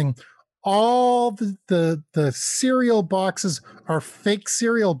 nothing. All the cereal boxes are fake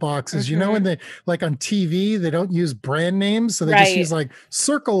cereal boxes. When they, like on TV, they don't use brand names. So they just use like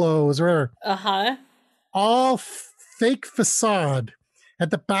Circle O's or all fake facade. At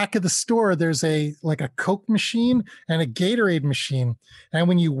the back of the store, there's a Coke machine and a Gatorade machine. And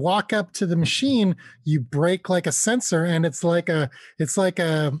when you walk up to the machine, you break like a sensor, and it's like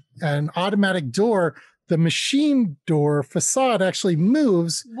an automatic door. The machine door facade actually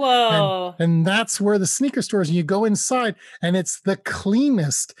moves. Whoa. And that's where the sneaker store is. And you go inside, and it's the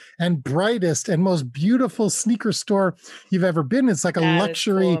cleanest and brightest and most beautiful sneaker store you've ever been. It's like a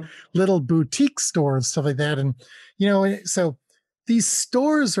luxury little boutique store and stuff like that. And, so these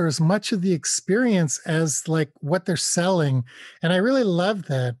stores are as much of the experience as like what they're selling. And I really love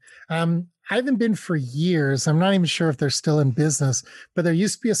that. I haven't been for years. I'm not even sure if they're still in business, but there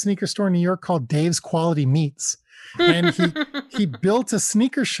used to be a sneaker store in New York called Dave's Quality Meats. And he built a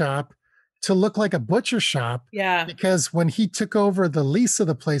sneaker shop to look like a butcher shop. Yeah. Because when he took over the lease of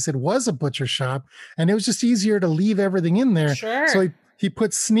the place, it was a butcher shop, and it was just easier to leave everything in there. Sure. So he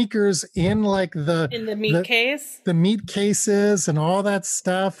put sneakers in like the meat case, the meat cases and all that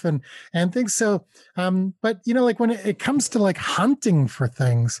stuff and things. So, but like when it comes to like hunting for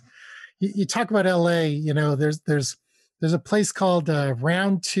things, you talk about LA, there's a place called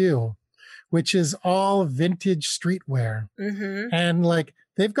Round 2, which is all vintage streetwear. And like,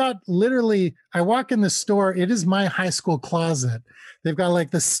 they've got literally, I walk in the store, it is my high school closet. They've got like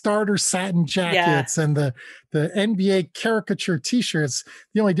the starter satin jackets and the NBA caricature t-shirts.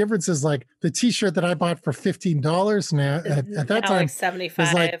 The only difference is like the t-shirt that I bought for $15 now at that time, like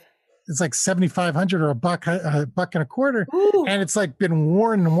 75. It's like 7,500 or a buck and a quarter. Ooh. And it's like been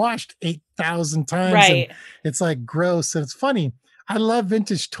worn and washed 8,000 times. Right. And it's like gross. And it's funny. I love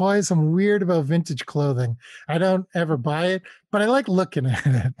vintage toys. I'm weird about vintage clothing. I don't ever buy it, but I like looking at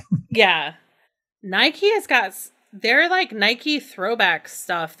it. Yeah. Nike has got their like Nike throwback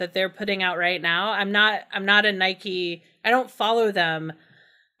stuff that they're putting out right now. I'm not a Nike. I don't follow them,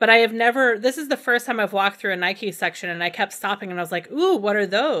 but I have never, this is the first time I've walked through a Nike section and I kept stopping and I was like, ooh, what are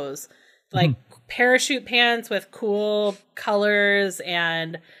those? Like parachute pants with cool colors,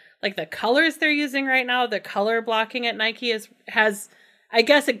 and like the colors they're using right now, the color blocking at Nike has, I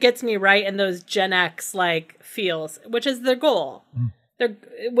guess it gets me right in those Gen X like feels, which is their goal.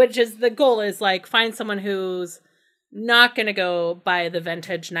 The goal is like find someone who's not going to go buy the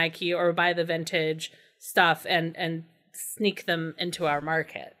vintage Nike or buy the vintage stuff and sneak them into our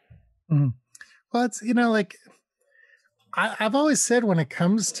market. Well, it's, like I've always said when it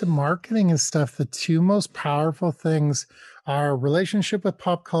comes to marketing and stuff, the two most powerful things are relationship with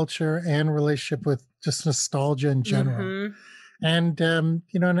pop culture and relationship with just nostalgia in general. And,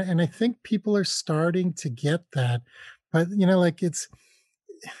 and I think people are starting to get that, but, like it's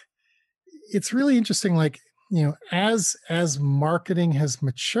really interesting. Like, as marketing has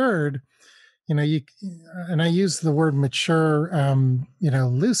matured, and I use the word mature,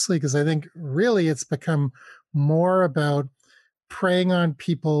 loosely, because I think really it's become more about preying on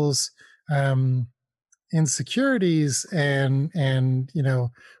people's insecurities and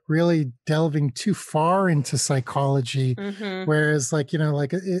really delving too far into psychology. Whereas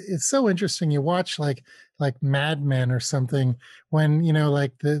it's so interesting. You watch like Mad Men or something when,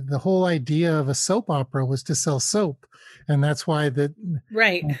 like the whole idea of a soap opera was to sell soap. And that's why it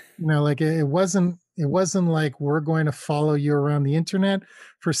wasn't like we're going to follow you around the internet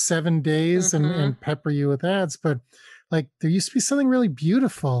for 7 days and pepper you with ads. But like there used to be something really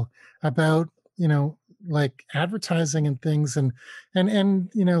beautiful about, like advertising and things and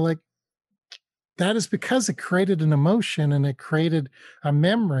like that is because it created an emotion and it created a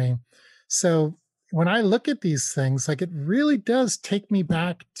memory. So when I look at these things, like it really does take me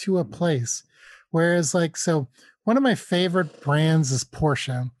back to a place. Whereas, like, so one of my favorite brands is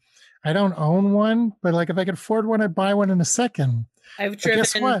Porsche. I don't own one, but like if I could afford one, I'd buy one in a second. But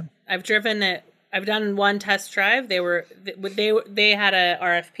guess what? I've driven it. I've done one test drive. They had a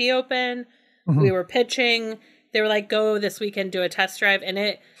RFP open. Mhm. We were pitching. They were like, go this weekend, do a test drive.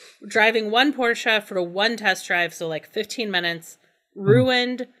 And driving one Porsche for one test drive, so like 15 minutes,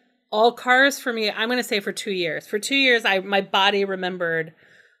 ruined all cars for me. I'm going to say for 2 years. For 2 years, my body remembered.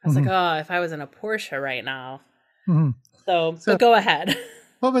 I was like, oh, if I was in a Porsche right now. Mhm. So but go ahead.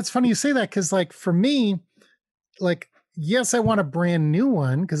 Well, it's funny you say that because, like, for me, like, yes, I want a brand new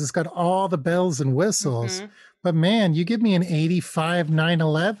one because it's got all the bells and whistles. But man, you give me an 85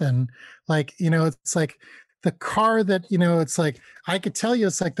 911, like, it's like the car that, it's like, I could tell you,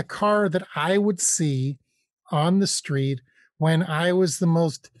 it's like the car that I would see on the street when I was the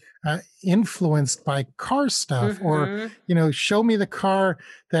most influenced by car stuff, or, show me the car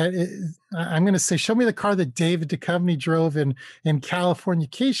that I'm going to say, show me the car that David Duchovny drove in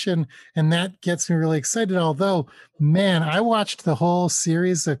Californication. And that gets me really excited. Although, man, I watched the whole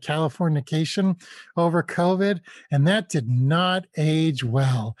series of Californication over COVID, and that did not age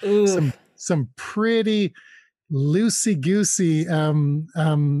well. Some pretty loosey-goosey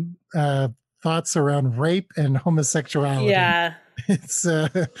thoughts around rape and homosexuality. Yeah. It's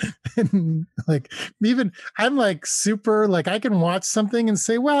like, even I'm like super, like I can watch something and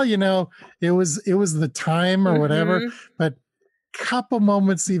say, well, it was the time or whatever, but couple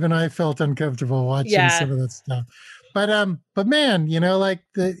moments even I felt uncomfortable watching some of that stuff. But man, like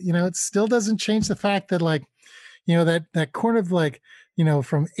it still doesn't change the fact that, like, that corner of, like,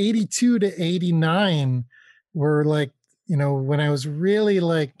 from 82 to 89 were like, when I was really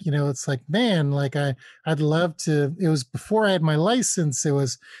like, it's like, man, like I'd love to, it was before I had my license. It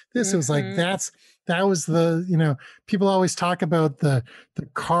was this, it was like, that was the, people always talk about the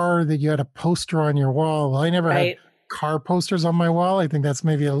car that you had a poster on your wall. Well, I never had car posters on my wall. I think that's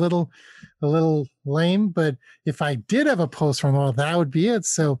maybe a little lame, but if I did have a poster on the wall, that would be it.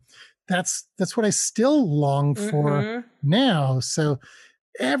 So that's what I still long for now. So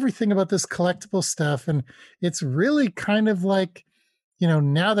everything about this collectible stuff, and it's really kind of like,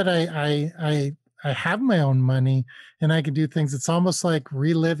 now that I have my own money and I can do things, it's almost like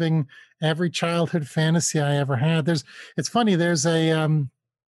reliving every childhood fantasy I ever had. It's funny, there's a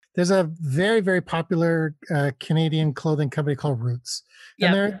very, very popular Canadian clothing company called Roots,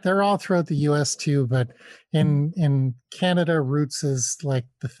 and they're all throughout the U.S. too. But in Canada, Roots is like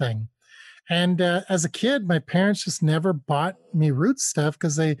the thing. And as a kid, my parents just never bought me Roots stuff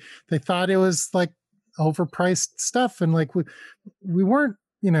because they thought it was like overpriced stuff, and like we weren't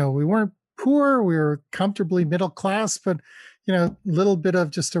poor, we were comfortably middle class, but a little bit of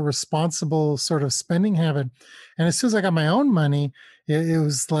just a responsible sort of spending habit. And as soon as I got my own money, it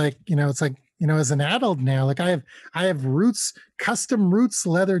was like, it's like, as an adult now, like I have Roots, custom Roots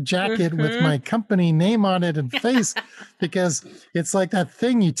leather jacket with my company name on it and face, because it's like that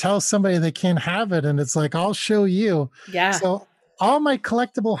thing you tell somebody they can't have it, and it's like, I'll show you. Yeah. So all my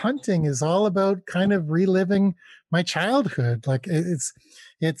collectible hunting is all about kind of reliving my childhood. Like it's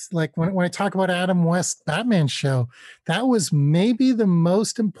like when I talk about Adam West Batman show, that was maybe the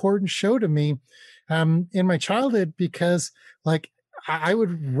most important show to me in my childhood, because like I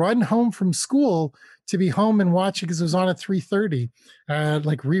would run home from school to be home and watch it because it was on at 3:30,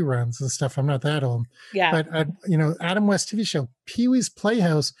 like reruns and stuff. I'm not that old. Yeah. But, Adam West TV show, Pee-wee's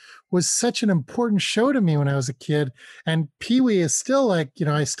Playhouse, was such an important show to me when I was a kid. And Pee-wee is still like,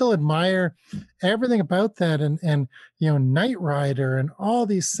 I still admire everything about that. And Knight Rider and all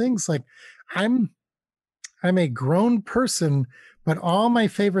these things. Like I'm a grown person, but all my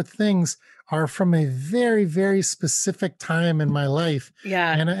favorite things are from a very, very specific time in my life.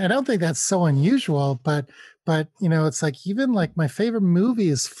 Yeah. And I don't think that's so unusual, but it's like, even like my favorite movie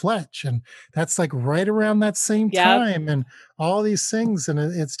is Fletch, and that's like right around that same time, and all these things. And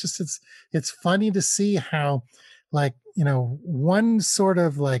it's funny to see how, like, one sort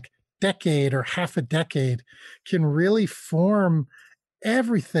of like decade or half a decade can really form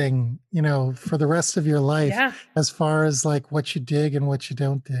everything, for the rest of your life, as far as like what you dig and what you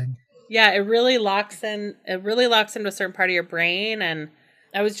don't dig. Yeah, it really locks into a certain part of your brain. And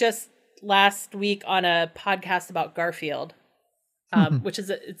I was just last week on a podcast about Garfield, which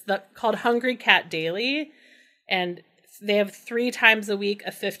is called Hungry Cat Daily, and they have 3 times a week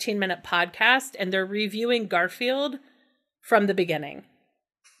a 15-minute podcast, and they're reviewing Garfield from the beginning.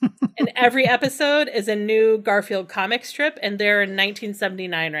 And every episode is a new Garfield comic strip, and they're in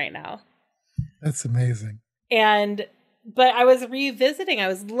 1979 right now. That's amazing. But I was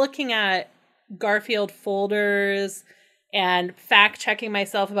looking at Garfield folders and fact checking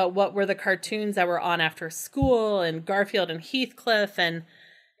myself about what were the cartoons that were on after school, and Garfield and Heathcliff, and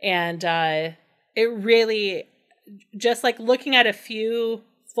it really, just like looking at a few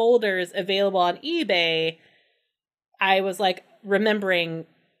folders available on eBay, I was like remembering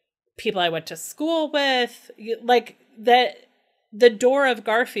people I went to school with, like the door of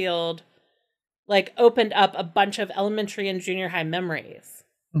Garfield like opened up a bunch of elementary and junior high memories.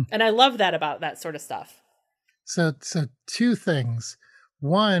 And I love that about that sort of stuff. So two things.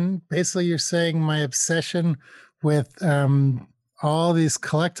 One, basically you're saying my obsession with all these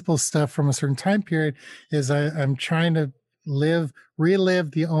collectible stuff from a certain time period is I'm trying to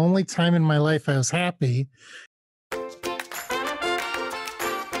relive the only time in my life I was happy.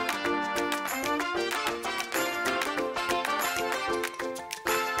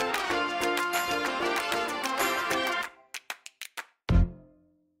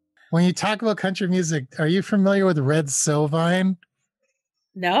 When you talk about country music, are you familiar with Red Sovine?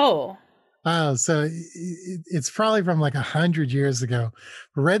 No. Oh, so it's probably from like 100 years ago.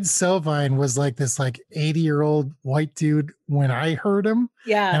 Red Sovine was like this like 80-year-old white dude when I heard him.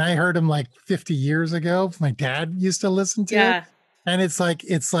 Yeah. And I heard him like 50 years ago. My dad used to listen to it. And it's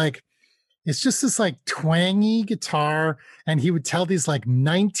just this like twangy guitar. And he would tell these like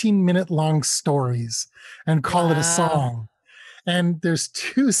 19-minute long stories and call it a song. And there's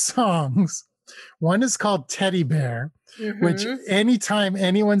two songs. One is called Teddy Bear, which anytime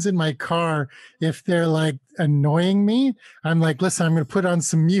anyone's in my car, if they're like annoying me, I'm like, listen, I'm going to put on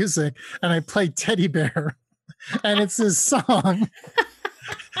some music, and I play Teddy Bear. And it's this song.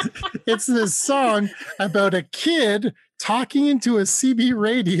 It's this song about a kid talking into a CB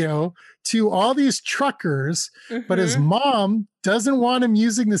radio to all these truckers, but his mom doesn't want him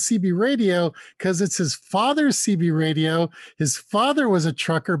using the CB radio because it's his father's CB radio. His father was a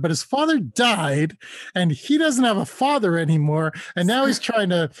trucker, but his father died and he doesn't have a father anymore. And now he's trying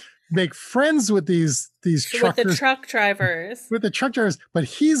to make friends with these truckers. With the truck drivers. With the truck drivers, but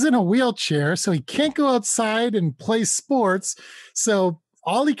he's in a wheelchair, so he can't go outside and play sports. So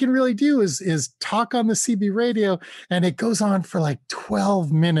all he can really do is talk on the CB radio, and it goes on for like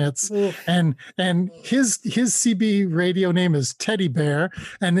 12 minutes. And his CB radio name is Teddy Bear,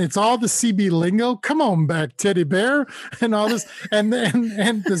 and it's all the CB lingo. Come on back, Teddy Bear, and all this. And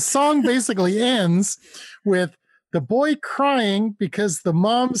the song basically ends with the boy crying because the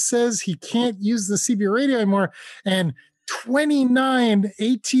mom says he can't use the CB radio anymore, and 29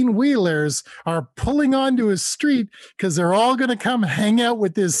 18-wheelers are pulling onto his street because they're all going to come hang out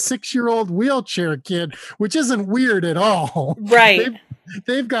with this 6-year-old wheelchair kid, which isn't weird at all. Right.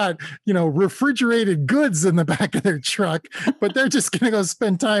 They've got, refrigerated goods in the back of their truck, but they're just going to go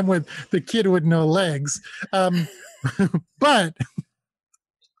spend time with the kid with no legs. But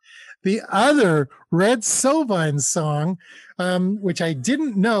the other Red Sovine song, which I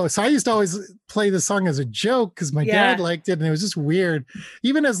didn't know. So I used to always play the song as a joke because my dad liked it, and it was just weird.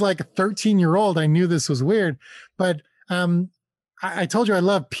 Even as like a 13-year-old, I knew this was weird. But I told you I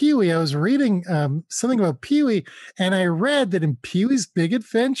love Pee-wee. I was reading something about Pee-wee, and I read that in Pee-wee's Big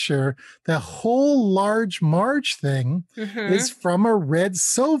Adventure, the whole Large Marge thing is from a Red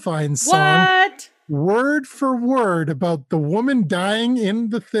Sovine song. What? Word for word about the woman dying in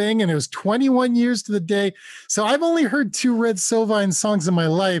the thing, and it was 21 years to the day. So I've only heard 2 Red Sovine songs in my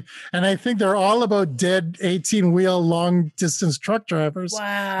life, and I think they're all about dead 18-wheel long-distance truck drivers.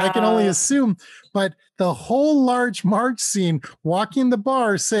 Wow. I can only assume. But the whole Large Marge scene, walking the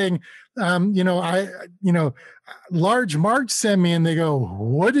bar saying, Large Marge sent me, and they go,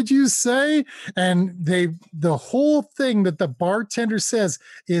 what did you say? And the whole thing that the bartender says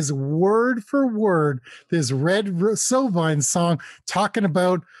is word for word this Red Sovine song talking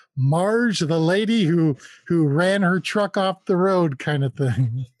about Marge, the lady who ran her truck off the road, kind of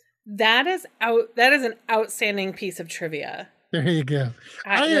thing. That is an outstanding piece of trivia. There you go.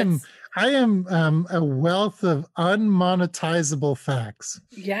 I am a wealth of unmonetizable facts.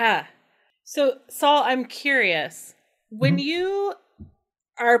 Yeah. So, Saul, I'm curious, when you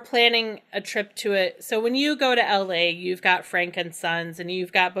are planning a trip to it, so when you go to LA, you've got Frank and Sons, and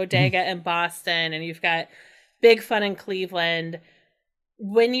you've got Bodega in Boston, and you've got Big Fun in Cleveland.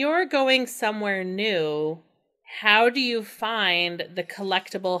 When you're going somewhere new, how do you find the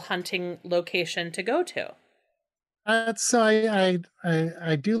collectible hunting location to go to? So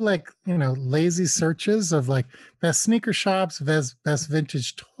I do like, lazy searches of like best sneaker shops, best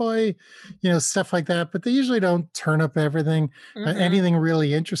vintage toy, stuff like that. But they usually don't turn up everything, anything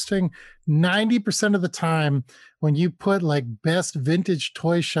really interesting. 90% of the time when you put like best vintage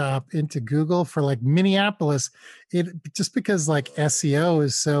toy shop into Google for like Minneapolis, it just because like SEO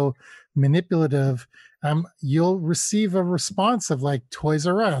is so manipulative, you'll receive a response of like Toys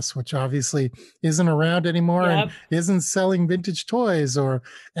R Us, which obviously isn't around anymore and Yep. isn't selling vintage toys, or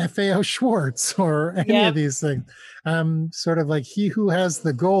FAO Schwartz or any of Yep. these things. Sort of like he who has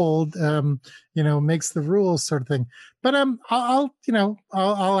the gold, makes the rules, sort of thing. But I'll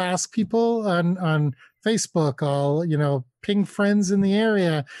ask people on Facebook. I'll ping friends in the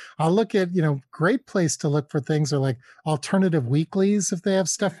area. I'll look at great place to look for things are like alternative weeklies if they have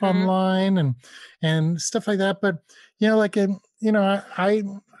stuff online and stuff like that. But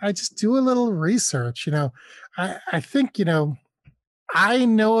I just do a little research. I think I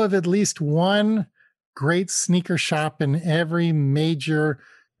know of at least one great sneaker shop in every major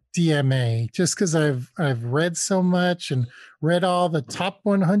DMA, just because I've read so much and read all the top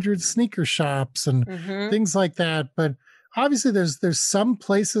 100 sneaker shops and things like that. But obviously, there's some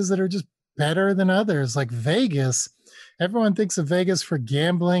places that are just better than others, like Vegas. Everyone thinks of Vegas for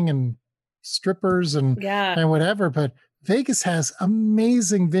gambling and strippers Yeah. and whatever, but Vegas has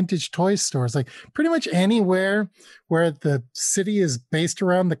amazing vintage toy stores. Like pretty much anywhere where the city is based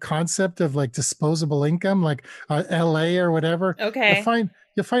around the concept of like disposable income, like LA or whatever. Okay.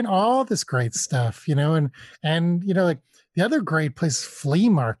 You'll find all this great stuff, and like the other great place, flea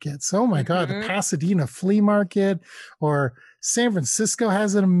markets. Oh my God, the Pasadena flea market, or San Francisco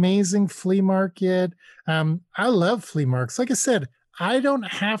has an amazing flea market. I love flea markets. Like I said, I don't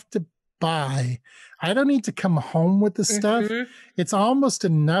have to buy. I don't need to come home with the stuff. It's almost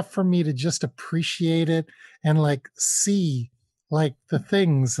enough for me to just appreciate it and like see like the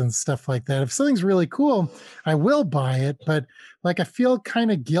things and stuff like that. If something's really cool, I will buy it, but like I feel kind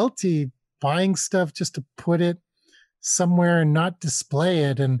of guilty buying stuff just to put it somewhere and not display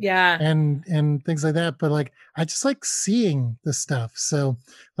it and Yeah. and things like that. But like I just like seeing the stuff. So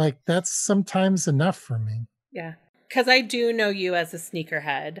like that's sometimes enough for me. Yeah. Because I do know you as a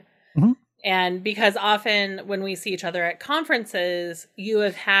sneakerhead. And because often when we see each other at conferences, you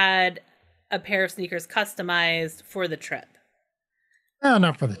have had a pair of sneakers customized for the trip. No,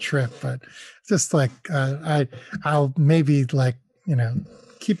 not for the trip, but just like I'll maybe like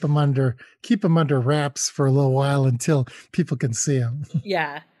keep them under wraps for a little while until people can see them.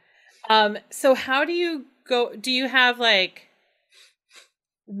 Yeah. So how do you go? Do you have like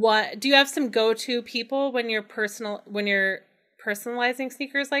do you have some go-to people when you're personalizing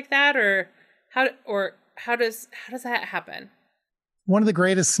sneakers like that, or how does that happen? One of the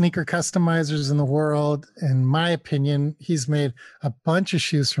greatest sneaker customizers in the world, in my opinion. He's made a bunch of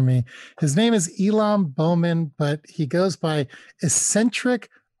shoes for me. His name is Elam Bowman, but he goes by Eccentric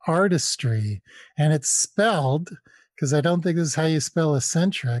Artistry, and it's spelled, because I don't think this is how you spell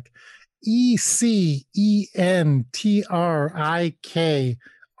eccentric, ECENTRIK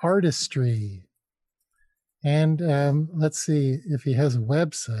Artistry. And let's see if he has a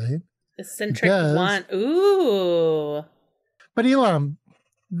website. Eccentric One. Ooh. But Elam,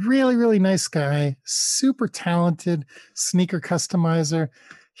 really, really nice guy, super talented sneaker customizer.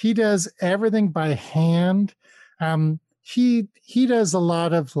 He does everything by hand. He does a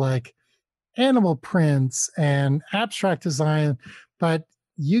lot of like animal prints and abstract design, but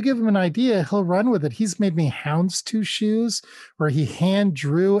you give him an idea, he'll run with it. He's made me houndstooth shoes where he hand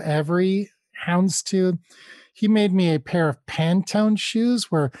drew every houndstooth. He made me a pair of Pantone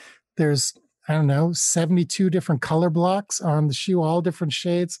shoes where there's, I don't know, 72 different color blocks on the shoe, all different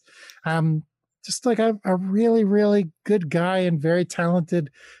shades. Just like a really, really good guy and very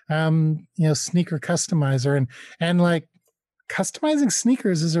talented, sneaker customizer. And like customizing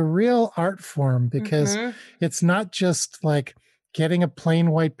sneakers is a real art form because it's not just like getting a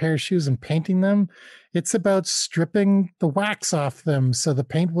plain white pair of shoes and painting them. It's about stripping the wax off them so the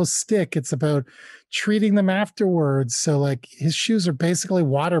paint will stick. It's about treating them afterwards. So like his shoes are basically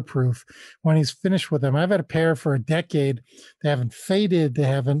waterproof when he's finished with them. I've had a pair for a decade. They haven't faded. They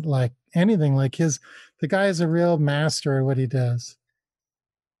haven't like anything like his. The guy is a real master at what he does.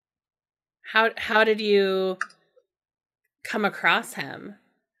 How did you come across him?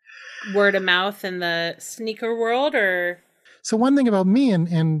 Word of mouth in the sneaker world, or? So one thing about me,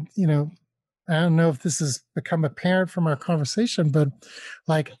 and I don't know if this has become apparent from our conversation, but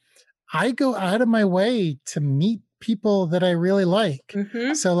like I go out of my way to meet people that I really like.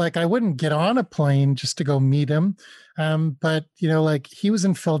 So like I wouldn't get on a plane just to go meet him. But like he was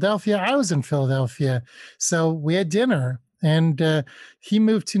in Philadelphia, I was in Philadelphia. So we had dinner. And he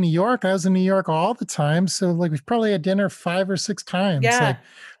moved to New York. I was in New York all the time. So like we've probably had dinner 5 or 6 times. Yeah.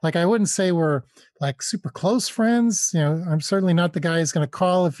 Like I wouldn't say we're like super close friends. I'm certainly not the guy who's going to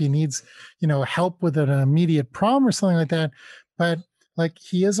call if he needs, help with an immediate problem or something like that. But like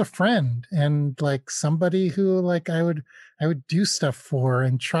he is a friend and like somebody who like I would do stuff for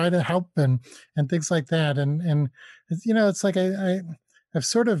and try to help and things like that. And it's like I've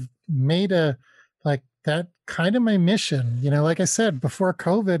sort of made a like that kind of my mission. Like I said, before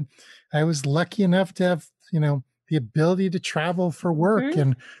COVID, I was lucky enough to have, the ability to travel for work Mhm.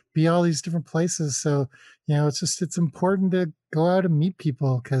 and be all these different places. So, it's important to go out and meet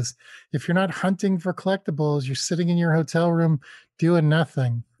people, because if you're not hunting for collectibles, you're sitting in your hotel room doing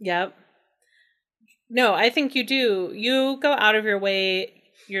nothing. Yep. No, I think you do. You go out of your way.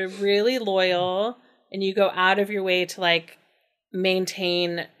 You're really loyal, and you go out of your way to like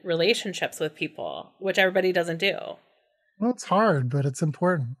maintain relationships with people, which everybody doesn't do. Well, it's hard, but it's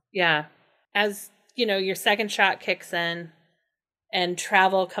important. Yeah. As your second shot kicks in and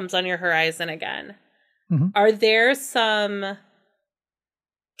travel comes on your horizon again. Hmm. Are there some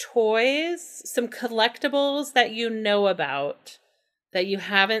toys, some collectibles that you know about that you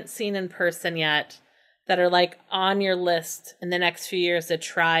haven't seen in person yet that are like on your list in the next few years to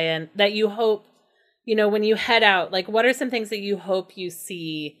try, and that you hope, when you head out, like what are some things that you hope you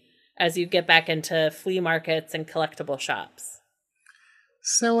see as you get back into flea markets and collectible shops?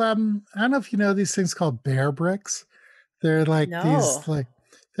 So, I don't know if you know these things called bear bricks. They're like No.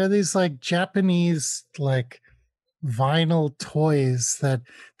 they're these like Japanese like vinyl toys that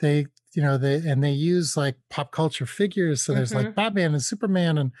they they use like pop culture figures. So there's like Mm-hmm. Batman and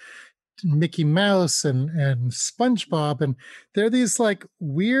Superman and Mickey Mouse and SpongeBob, and they're these like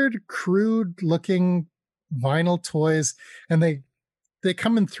weird, crude looking vinyl toys, and they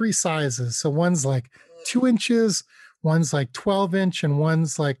come in three sizes. So one's like 2 inches, one's like 12-inch, and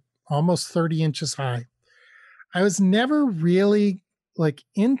one's like almost 30 inches high. I was never really like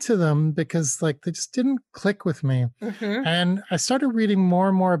into them because like they just didn't click with me. Mm-hmm. And I started reading more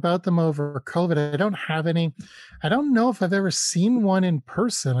and more about them over COVID. I don't have any. I don't know if I've ever seen one in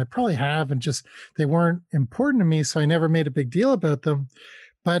person. I probably have, and just they weren't important to me, so I never made a big deal about them.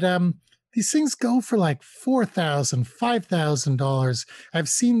 But these things go for like $4,000, $5,000. I've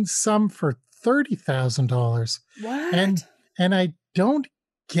seen some for $30,000, and What? and I don't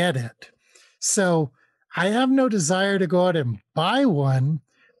get it. So I have no desire to go out and buy one,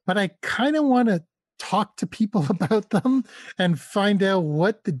 but I kind of want to talk to people about them and find out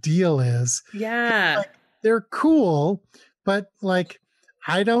what the deal is. Yeah. Like they're cool, but like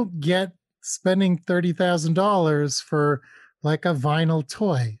I don't get spending $30,000 for like a vinyl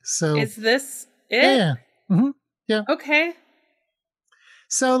toy. So Is this yeah, it? yeah. Yeah. Okay.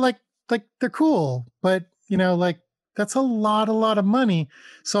 So like they're cool, but like that's a lot of money.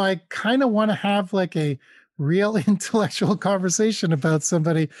 So I kind of want to have like a real intellectual conversation about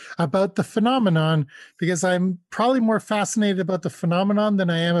somebody about the phenomenon, because I'm probably more fascinated about the phenomenon than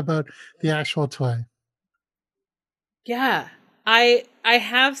I am about the actual toy. Yeah. I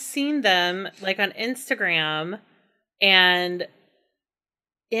have seen them like on Instagram, and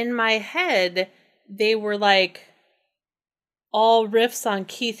in my head they were like all riffs on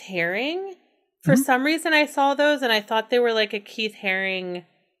Keith Haring. For Mhm. some reason I saw those and I thought they were like a Keith Haring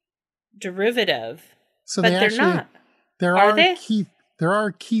derivative, So they but they're actually not. there Are are they? Keith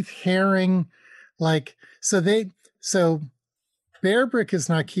Haring, like so Bear Brick is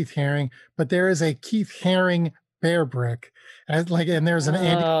not Keith Haring, but there is a Keith Haring Bear Brick, and there's an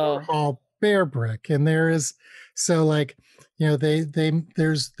Andy Oh. Warhol Bear Brick, and there is so like they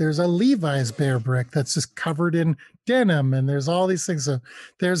there's a Levi's Bear Brick that's just covered in denim, and there's all these things. So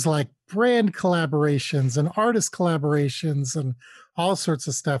there's like brand collaborations and artist collaborations and all sorts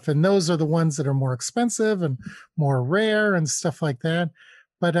of stuff, and those are the ones that are more expensive and more rare and stuff like that.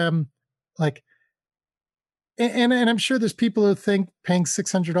 But like and I'm sure there's people who think paying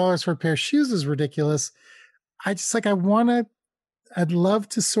 $600 for a pair of shoes is ridiculous. I just like I'd love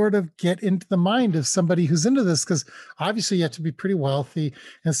to sort of get into the mind of somebody who's into this, because obviously you have to be pretty wealthy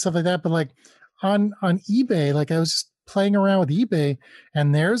and stuff like that. But like on eBay, like I was just playing around with eBay,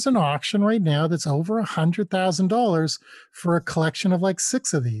 and there's an auction right now that's over $100,000 for a collection of like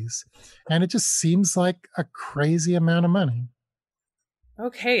six of these, and it just seems like a crazy amount of money.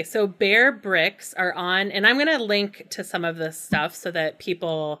 Okay, so Bear Bricks are on, and I'm going to link to some of this stuff so that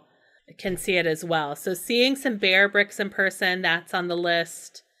people can see it as well. So seeing some Bear Bricks in person, that's on the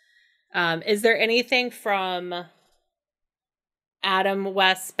list. Is there anything from Adam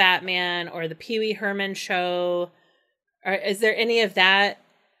West's Batman or the Pee Wee Herman show? Or is there any of that,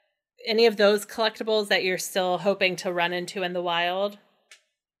 any of those collectibles that you're still hoping to run into in the wild?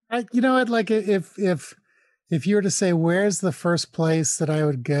 I'd like it if you were to say where's the first place that I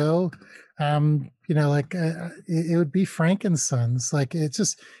would go, like it would be Frankensons. Like it's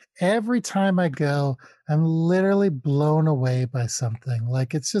just every time I go, I'm literally blown away by something.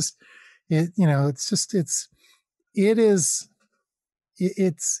 Like it's just, it is,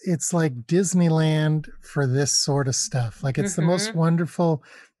 it's like Disneyland for this sort of stuff. Like it's the most Mm-hmm. wonderful,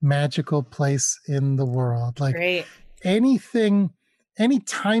 magical place in the world. Like Great. anything, any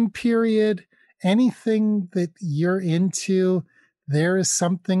time period, anything that you're into, there is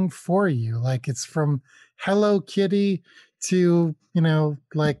something for you. Like it's from Hello Kitty to,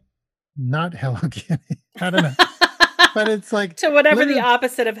 like not Hello Kitty. I don't know. But it's like To whatever the literally,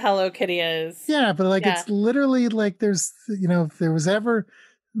 opposite of Hello Kitty is. yeah, but like Yeah. it's literally like there's, if there was ever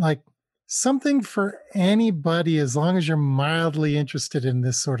like something for anybody as long as you're mildly interested in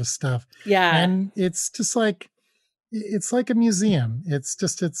this sort of stuff. Yeah. And it's like a museum. It's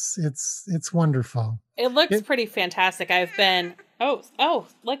just it's wonderful. It looks It pretty fantastic. I've been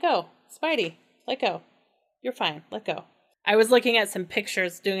let go. Spidey, let go. You're fine. Let go. I was looking at some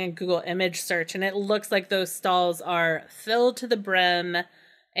pictures doing a Google image search, and it looks like those stalls are filled to the brim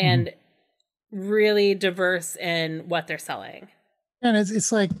and really diverse in what they're selling. And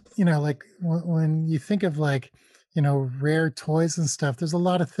it's like, like when you think of like, rare toys and stuff, there's a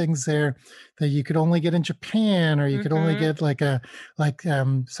lot of things there that you could only get in Japan, or you could only Mm-hmm. get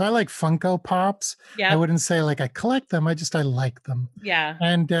so I like Funko Pops. I Yep. wouldn't say like I collect them, I like them. Yeah.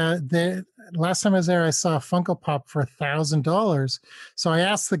 And the last time I was there, I saw a Funko Pop for $1,000. So I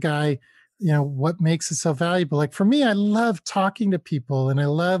asked the guy, what makes it so valuable? Like for me, I love talking to people, and I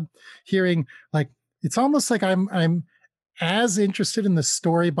love hearing, like, it's almost like I'm as interested in the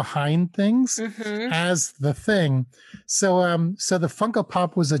story behind things Mm-hmm. as the thing. So the Funko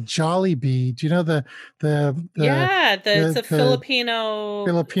Pop was a Jollibee. Do you know Yeah, it's a the Filipino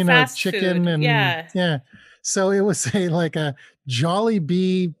Filipino fast chicken? food. And Yeah. yeah, so it was a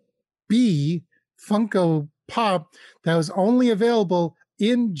Jollibee B Funko Pop that was only available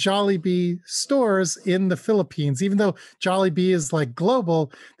in Jollibee stores in the Philippines. Even though Jollibee is like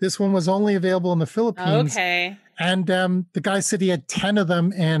global, this one was only available in the Philippines. Okay. And the guy said he had 10 of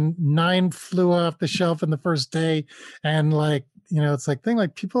them, and 9 flew off the shelf in the first day. And like, it's like thing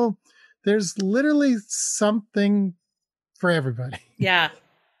like people, there's literally something for everybody. Yeah.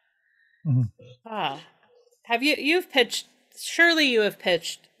 Mhm. Ah. Surely you have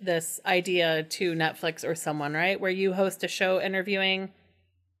pitched this idea to Netflix or someone, right? Where you host a show interviewing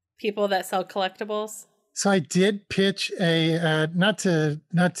people that sell collectibles? So I did pitch a not to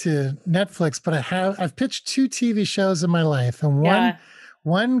Netflix, but I've pitched 2 TV shows in my life, and Yeah.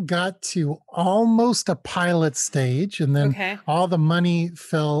 one got to almost a pilot stage, and then Okay. all the money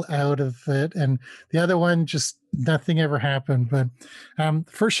fell out of it, and the other one just nothing ever happened. But the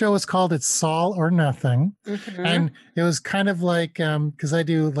first show was called "It's Saul or Nothing," Mm-hmm. and it was kind of like because I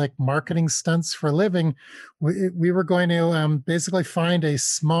do like marketing stunts for a living, we were going to basically find a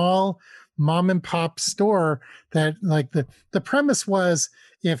small mom and pop store that, like, the premise was,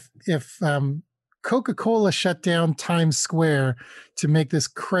 if Coca-Cola shut down Times Square to make this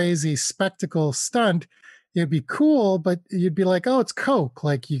crazy spectacle stunt, it'd be cool, but you'd be like, oh, it's Coke,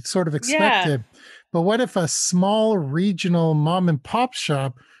 like you sort of Yeah. expected. But what if a small regional mom and pop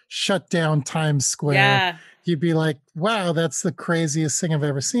shop shut down Times Square? Yeah. You'd be like, wow, that's the craziest thing I've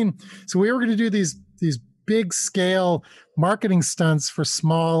ever seen. So we were going to do these big scale marketing stunts for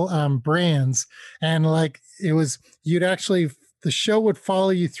small brands, and like the show would follow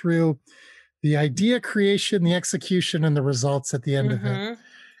you through the idea creation, the execution, and the results at the end of it. Mm-hmm.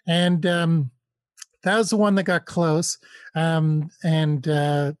 And that was the one that got close, and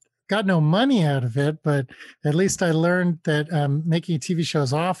got no money out of it, but at least I learned that making a TV show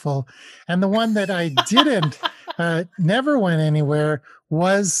is awful. And the one that I didn't never went anywhere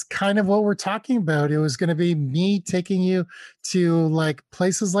was kind of what we're talking about. It was going to be me taking you to like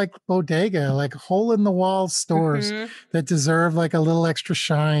places like Bodega, like hole in the wall stores Mm-hmm. that deserve like a little extra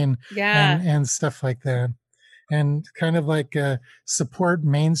shine, Yeah. and stuff like that. And kind of like support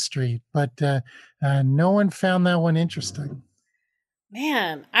Main Street, but no one found that one interesting.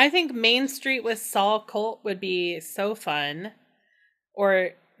 Man, I think Main Street with Saul Colt would be so fun.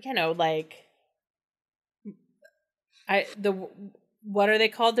 Or, like what are they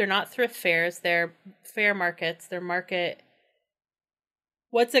called? They're not thrift fairs, they're fair markets. They're market.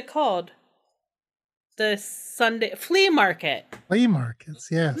 What's it called? The Sunday flea market. Flea markets,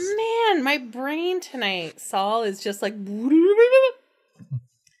 yes. Man, my brain tonight, Saul, is just like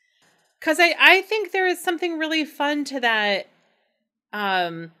because I think there is something really fun to that.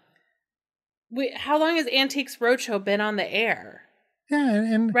 How long has Antiques Roadshow been on the air? Yeah,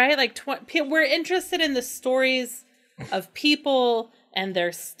 and Right? Like we're interested in the stories of people and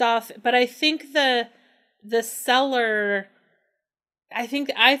their stuff, but I think the seller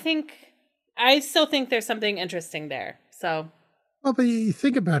I still think there's something interesting there. So, Well, but you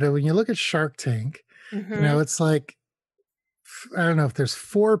think about it, when you look at Shark Tank, mhm. it's like, I don't know if there's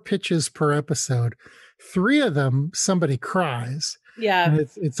 4 pitches per episode. 3 of them, somebody cries. Yeah. And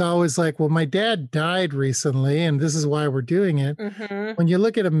it's always like, well, my dad died recently, and this is why we're doing it. Mhm. When you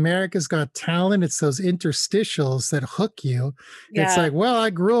look at America's Got Talent, it's those interstitials that hook you. It's Yeah. like, well, I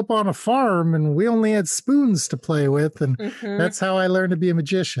grew up on a farm and we only had spoons to play with, and Mhm. that's how I learned to be a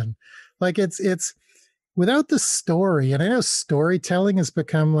magician. Like it's without the story, and I know storytelling has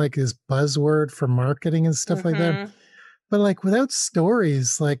become like this buzzword for marketing and stuff like that, Mhm. but like without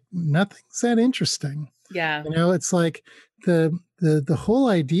stories, like nothing's that interesting. Yeah. It's like the whole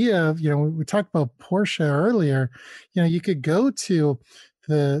idea of, we talked about Porsche earlier. You could go to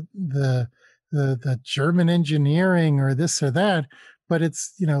the German engineering or this or that, but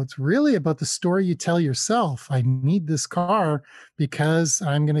it's really about the story you tell yourself. I need this car because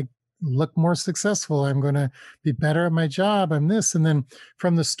I'm going to look more successful. I'm going to be better at my job. I'm this. And then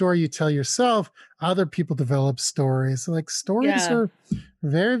from the story you tell yourself, other people develop stories. Like stories Yeah. are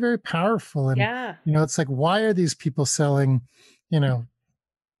very, very powerful. And, Yeah. it's like, why are these people selling, you know,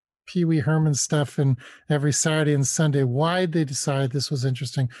 Pee Wee Herman stuff and every Saturday and Sunday? Why did they decide this was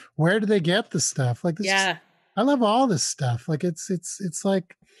interesting? Where do they get the stuff? Like this, Yeah. I love all this stuff. Like it's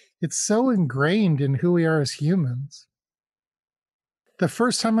like, it's so ingrained in who we are as humans. The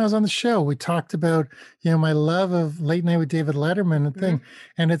first time I was on the show, we talked about, my love of Late Night with David Letterman and Mhm. thing.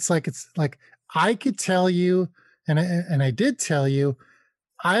 And it's like I could tell you, and I did tell you,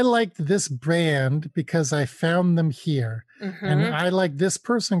 I liked this band because I found them here. And Mhm. I like this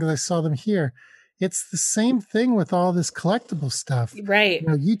person because I saw them here. It's the same thing with all this collectible stuff. Right.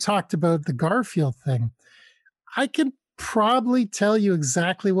 You talked about the Garfield thing. I can probably tell you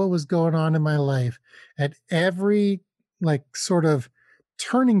exactly what was going on in my life at every like sort of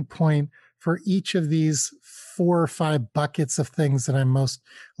turning point for each of these 4 or 5 buckets of things that I'm most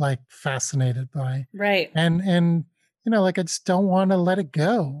like fascinated by. Right. And like I just don't want to let it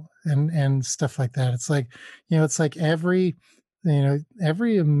go and stuff like that. It's like, it's like every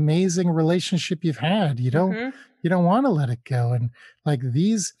amazing relationship you've had, Mhm. you don't want to let it go. And like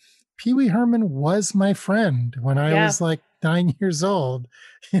these Pee Wee Herman was my friend when I Yeah. was like 9 years old.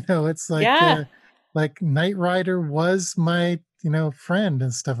 It's Yeah. like Knight Rider was my, friend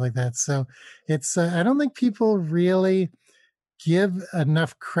and stuff like that. So I don't think people really give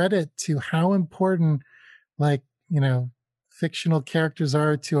enough credit to how important, like, fictional characters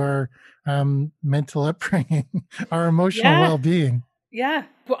are to our mental upbringing, our emotional Yeah. well-being. Yeah.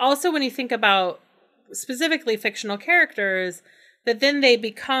 But also, when you think about specifically fictional characters, that then they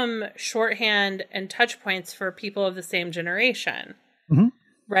become shorthand and touch points for people of the same generation, Mhm.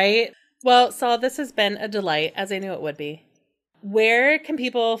 right? Well, Saul, this has been a delight, as I knew it would be. Where can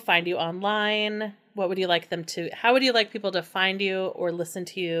people find you online? What would you like them to, how would you like people to find you or listen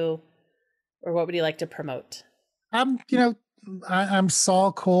to you? Or what would you like to promote? I'm, I'm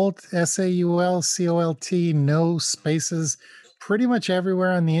Saul Colt, SAULCOLT, no spaces, pretty much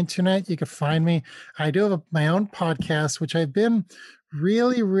everywhere on the internet. You can find me. I do have my own podcast, which I've been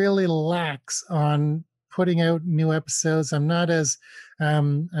really, really lax on putting out new episodes. I'm not as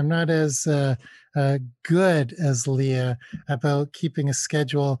good as Leah about keeping a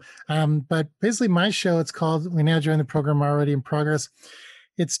schedule. But basically, my show, it's called, we now join the program already in progress.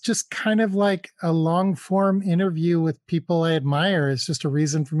 It's just kind of like a long form interview with people I admire. It's just a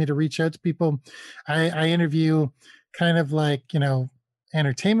reason for me to reach out to people. I interview kind of like,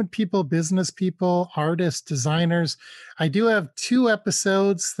 entertainment people, business people, artists, designers. I do have 2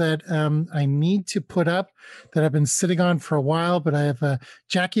 episodes that I need to put up that I've been sitting on for a while, but I have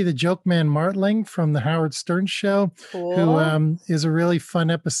Jackie the Joke Man Martling from the Howard Stern Show, who Cool. is a really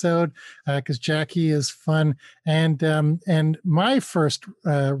fun episode because Jackie is fun. And my first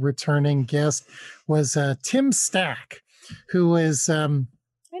returning guest was Tim Stack, who is I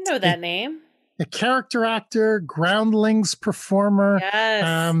know a, that name. a character actor, groundlings performer.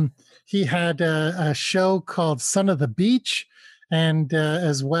 Yes. He had a show called Son of the Beach, and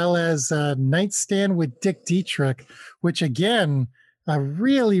as well as Nightstand with Dick Dietrich, which again, a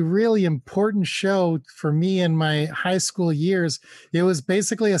really, really important show for me in my high school years. It was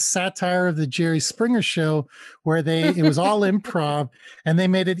basically a satire of the Jerry Springer Show, where it was all improv, and they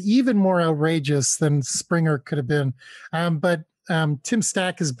made it even more outrageous than Springer could have been. But Tim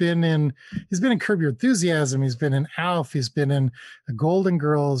Stack he's been in Curb Your Enthusiasm. He's been in Alf. He's been in Golden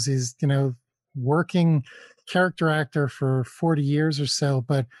Girls. He's, working character actor for 40 years or so,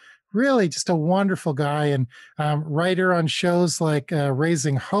 but really just a wonderful guy, and writer on shows like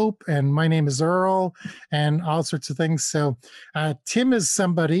Raising Hope and My Name is Earl and all sorts of things. So Tim is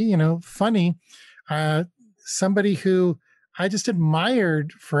somebody, funny, somebody who I just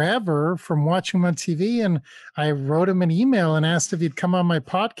admired forever from watching him on TV. And I wrote him an email and asked if he'd come on my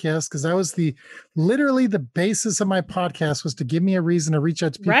podcast, because that was literally the basis of my podcast, was to give me a reason to reach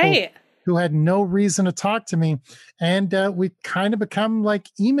out to people who had no reason to talk to me. And we kind of become like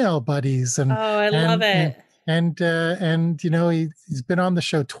email buddies. And I love it. And he's been on the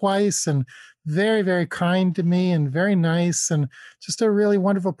show twice, and very, very kind to me and very nice, and just a really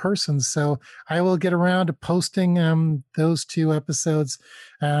wonderful person. So I will get around to posting those 2 episodes.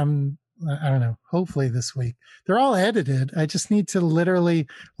 I don't know, hopefully this week. They're all edited. I just need to literally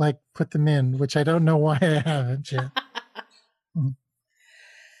like put them in, which I don't know why I haven't yet.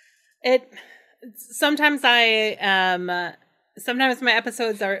 Sometimes sometimes my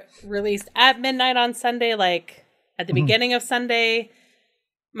episodes are released at midnight on Sunday, like at the beginning of Sunday.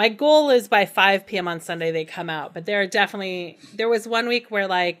 My goal is by 5 p.m. on Sunday they come out, but there was one week where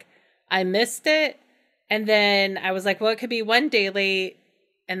like I missed it, and then I was like, well, it could be one day late,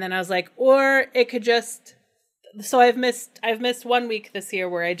 and then I was like, or it could just, so I've missed 1 week this year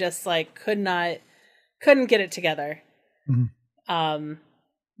where I just like couldn't get it together.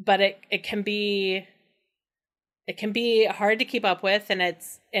 But it can be hard to keep up with, and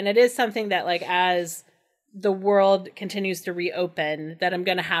it is something that, like, as the world continues to reopen, that I'm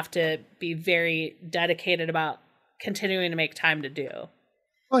going to have to be very dedicated about continuing to make time to do.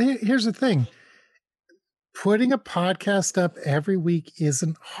 Well, here's the thing. Putting a podcast up every week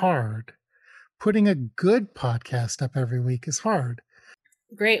isn't hard. Putting a good podcast up every week is hard.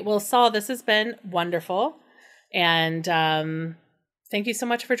 Great. Well, Saul, this has been wonderful. And thank you so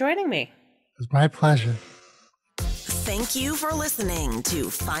much for joining me. It was my pleasure. Thank you for listening to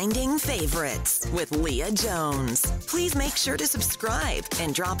Finding Favorites with Leah Jones. Please make sure to subscribe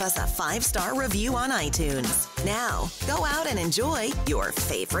and drop us a 5-star review on iTunes. Now, go out and enjoy your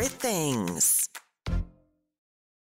favorite things.